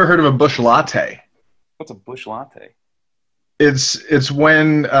 Have you ever heard of a Busch Latte? What's a Busch Latte? It's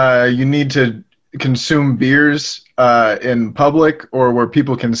when you need to consume beers in public or where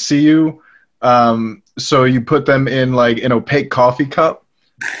people can see you. So you put them in like an opaque coffee cup,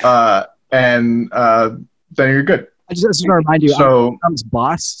 and then you're good. I just want to remind you, I'm Tom's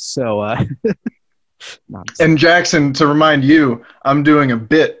boss, so. And Jackson, to remind you, I'm doing a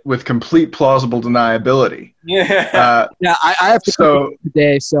bit with complete plausible deniability. Yeah. I have to cook it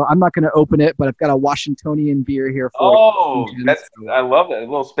today, so I'm not going to open it, but I've got a Washingtonian beer here for I love it. A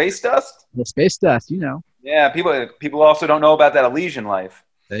little space dust? A little space dust, Yeah, people also don't know about that Elysian life.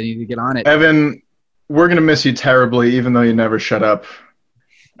 They need to get on it. Evan, we're going to miss you terribly, even though you never shut up.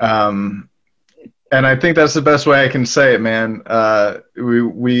 And I think that's the best way I can say it, man.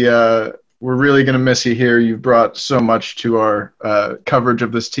 We're really going to miss you here. You've brought so much to our coverage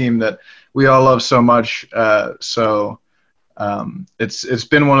of this team that we all love so much. It's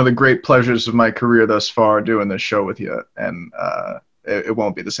been one of the great pleasures of my career thus far doing this show with you, and it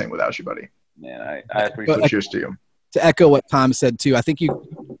won't be the same without you, buddy. Man, I appreciate it. So cheers to you. To echo what Tom said, too, I think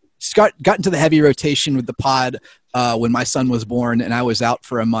you got into the heavy rotation with the pod when my son was born and I was out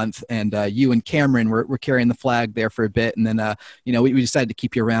for a month, and you and Cameron were carrying the flag there for a bit, and then we decided to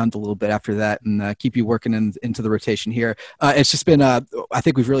keep you around a little bit after that and keep you working into the rotation here. It's just been I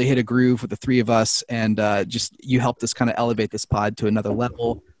think we've really hit a groove with the three of us, and just you helped us kind of elevate this pod to another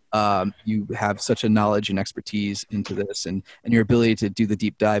level. You have such a knowledge and expertise into this, and your ability to do the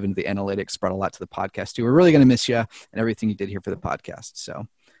deep dive into the analytics brought a lot to the podcast too. We're really going to miss you and everything you did here for the podcast. So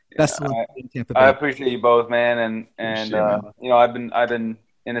best of luck in Tampa Bay. I appreciate you both, man. And I've been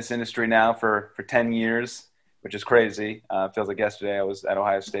in this industry now for 10 years, which is crazy. It feels like yesterday I was at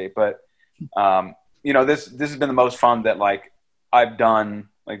Ohio State, but this has been the most fun that like I've done,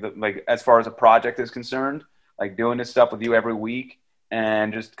 like as far as a project is concerned, like doing this stuff with you every week.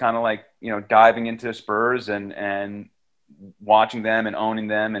 And just kind of like, diving into the Spurs and watching them and owning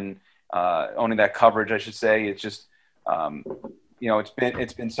them and owning that coverage, I should say. It's just,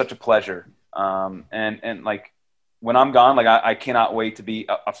 it's been such a pleasure. And like when I'm gone, like I cannot wait to be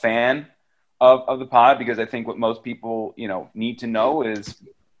a fan of the pod, because I think what most people, need to know is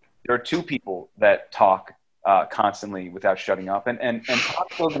there are two people that talk constantly without shutting up, and Tom's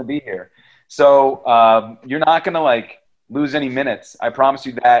still going to be here. So you're not going to like lose any minutes. I promise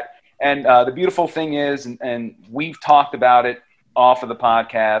you that. And the beautiful thing is, and we've talked about it off of the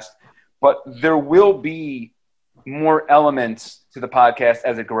podcast, but there will be more elements to the podcast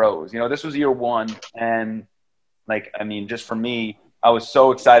as it grows. This was year one, and just for me, I was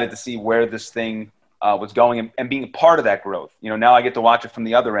so excited to see where this thing was going and being a part of that growth. Now I get to watch it from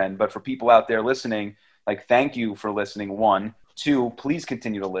the other end. But for people out there listening, thank you for listening. 1, 2, please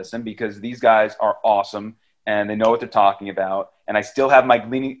continue to listen, because these guys are awesome and they know what they're talking about. And I still have my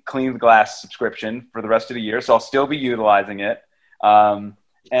Clean the Glass subscription for the rest of the year, so I'll still be utilizing it. They're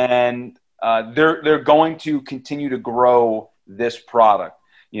going to continue to grow this product.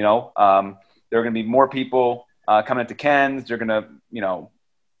 There are going to be more people coming into Ken's. They're going to,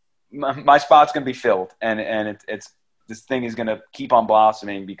 my spot's going to be filled, and it's this thing is going to keep on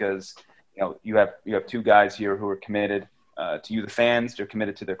blossoming, because you have 2 guys here who are committed to you, the fans. They're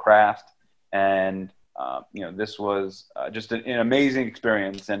committed to their craft, and this was just an amazing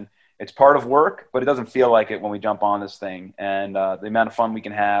experience. And it's part of work, but it doesn't feel like it when we jump on this thing. And the amount of fun we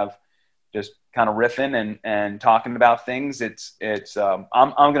can have just kind of riffing and talking about things, I'm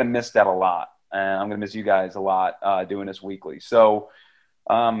going to miss that a lot. And I'm going to miss you guys a lot doing this weekly. So,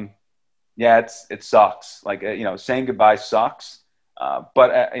 it sucks. Saying goodbye sucks.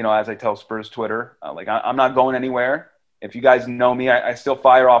 But as I tell Spurs Twitter, I'm not going anywhere. If you guys know me, I still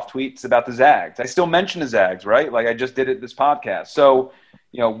fire off tweets about the Zags. I still mention the Zags, right? I just did it this podcast. So,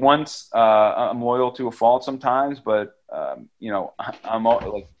 once I'm loyal to a fault sometimes, but I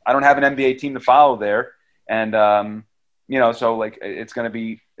don't have an NBA team to follow there, and so it's gonna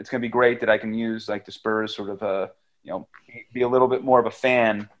be great that I can use the Spurs sort of be a little bit more of a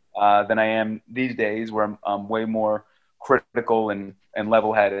fan than I am these days, where I'm way more critical and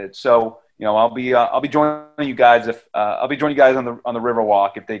level-headed. So I'll be joining you guys on the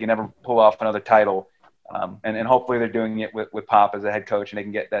Riverwalk if they can ever pull off another title, and hopefully they're doing it with Pop as a head coach and they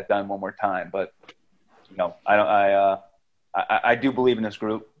can get that done one more time. But I do believe in this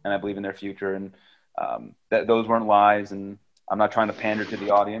group, and I believe in their future, and that those weren't lies, and I'm not trying to pander to the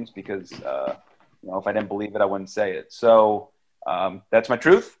audience, because if I didn't believe it, I wouldn't say it. So that's my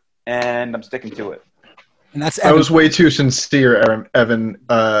truth, and I'm sticking to it. And that's Evan. I was way too sincere, Evan.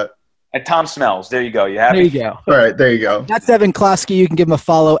 And Tom Smells. There you go. You have There you go. All right, there you go. That's Evan Klosky. You can give him a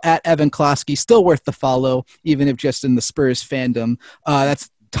follow at Evan Klosky. Still worth the follow, even if just in the Spurs fandom. That's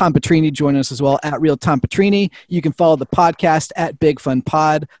Tom Petrini joining us as well at Real Tom Petrini. You can follow the podcast at Big Fun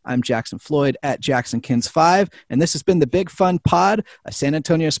Pod. I'm Jackson Floyd at JacksonKins5. And this has been the Big Fun Pod, a San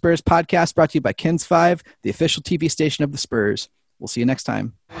Antonio Spurs podcast brought to you by Kins5, the official TV station of the Spurs. We'll see you next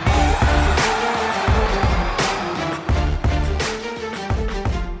time.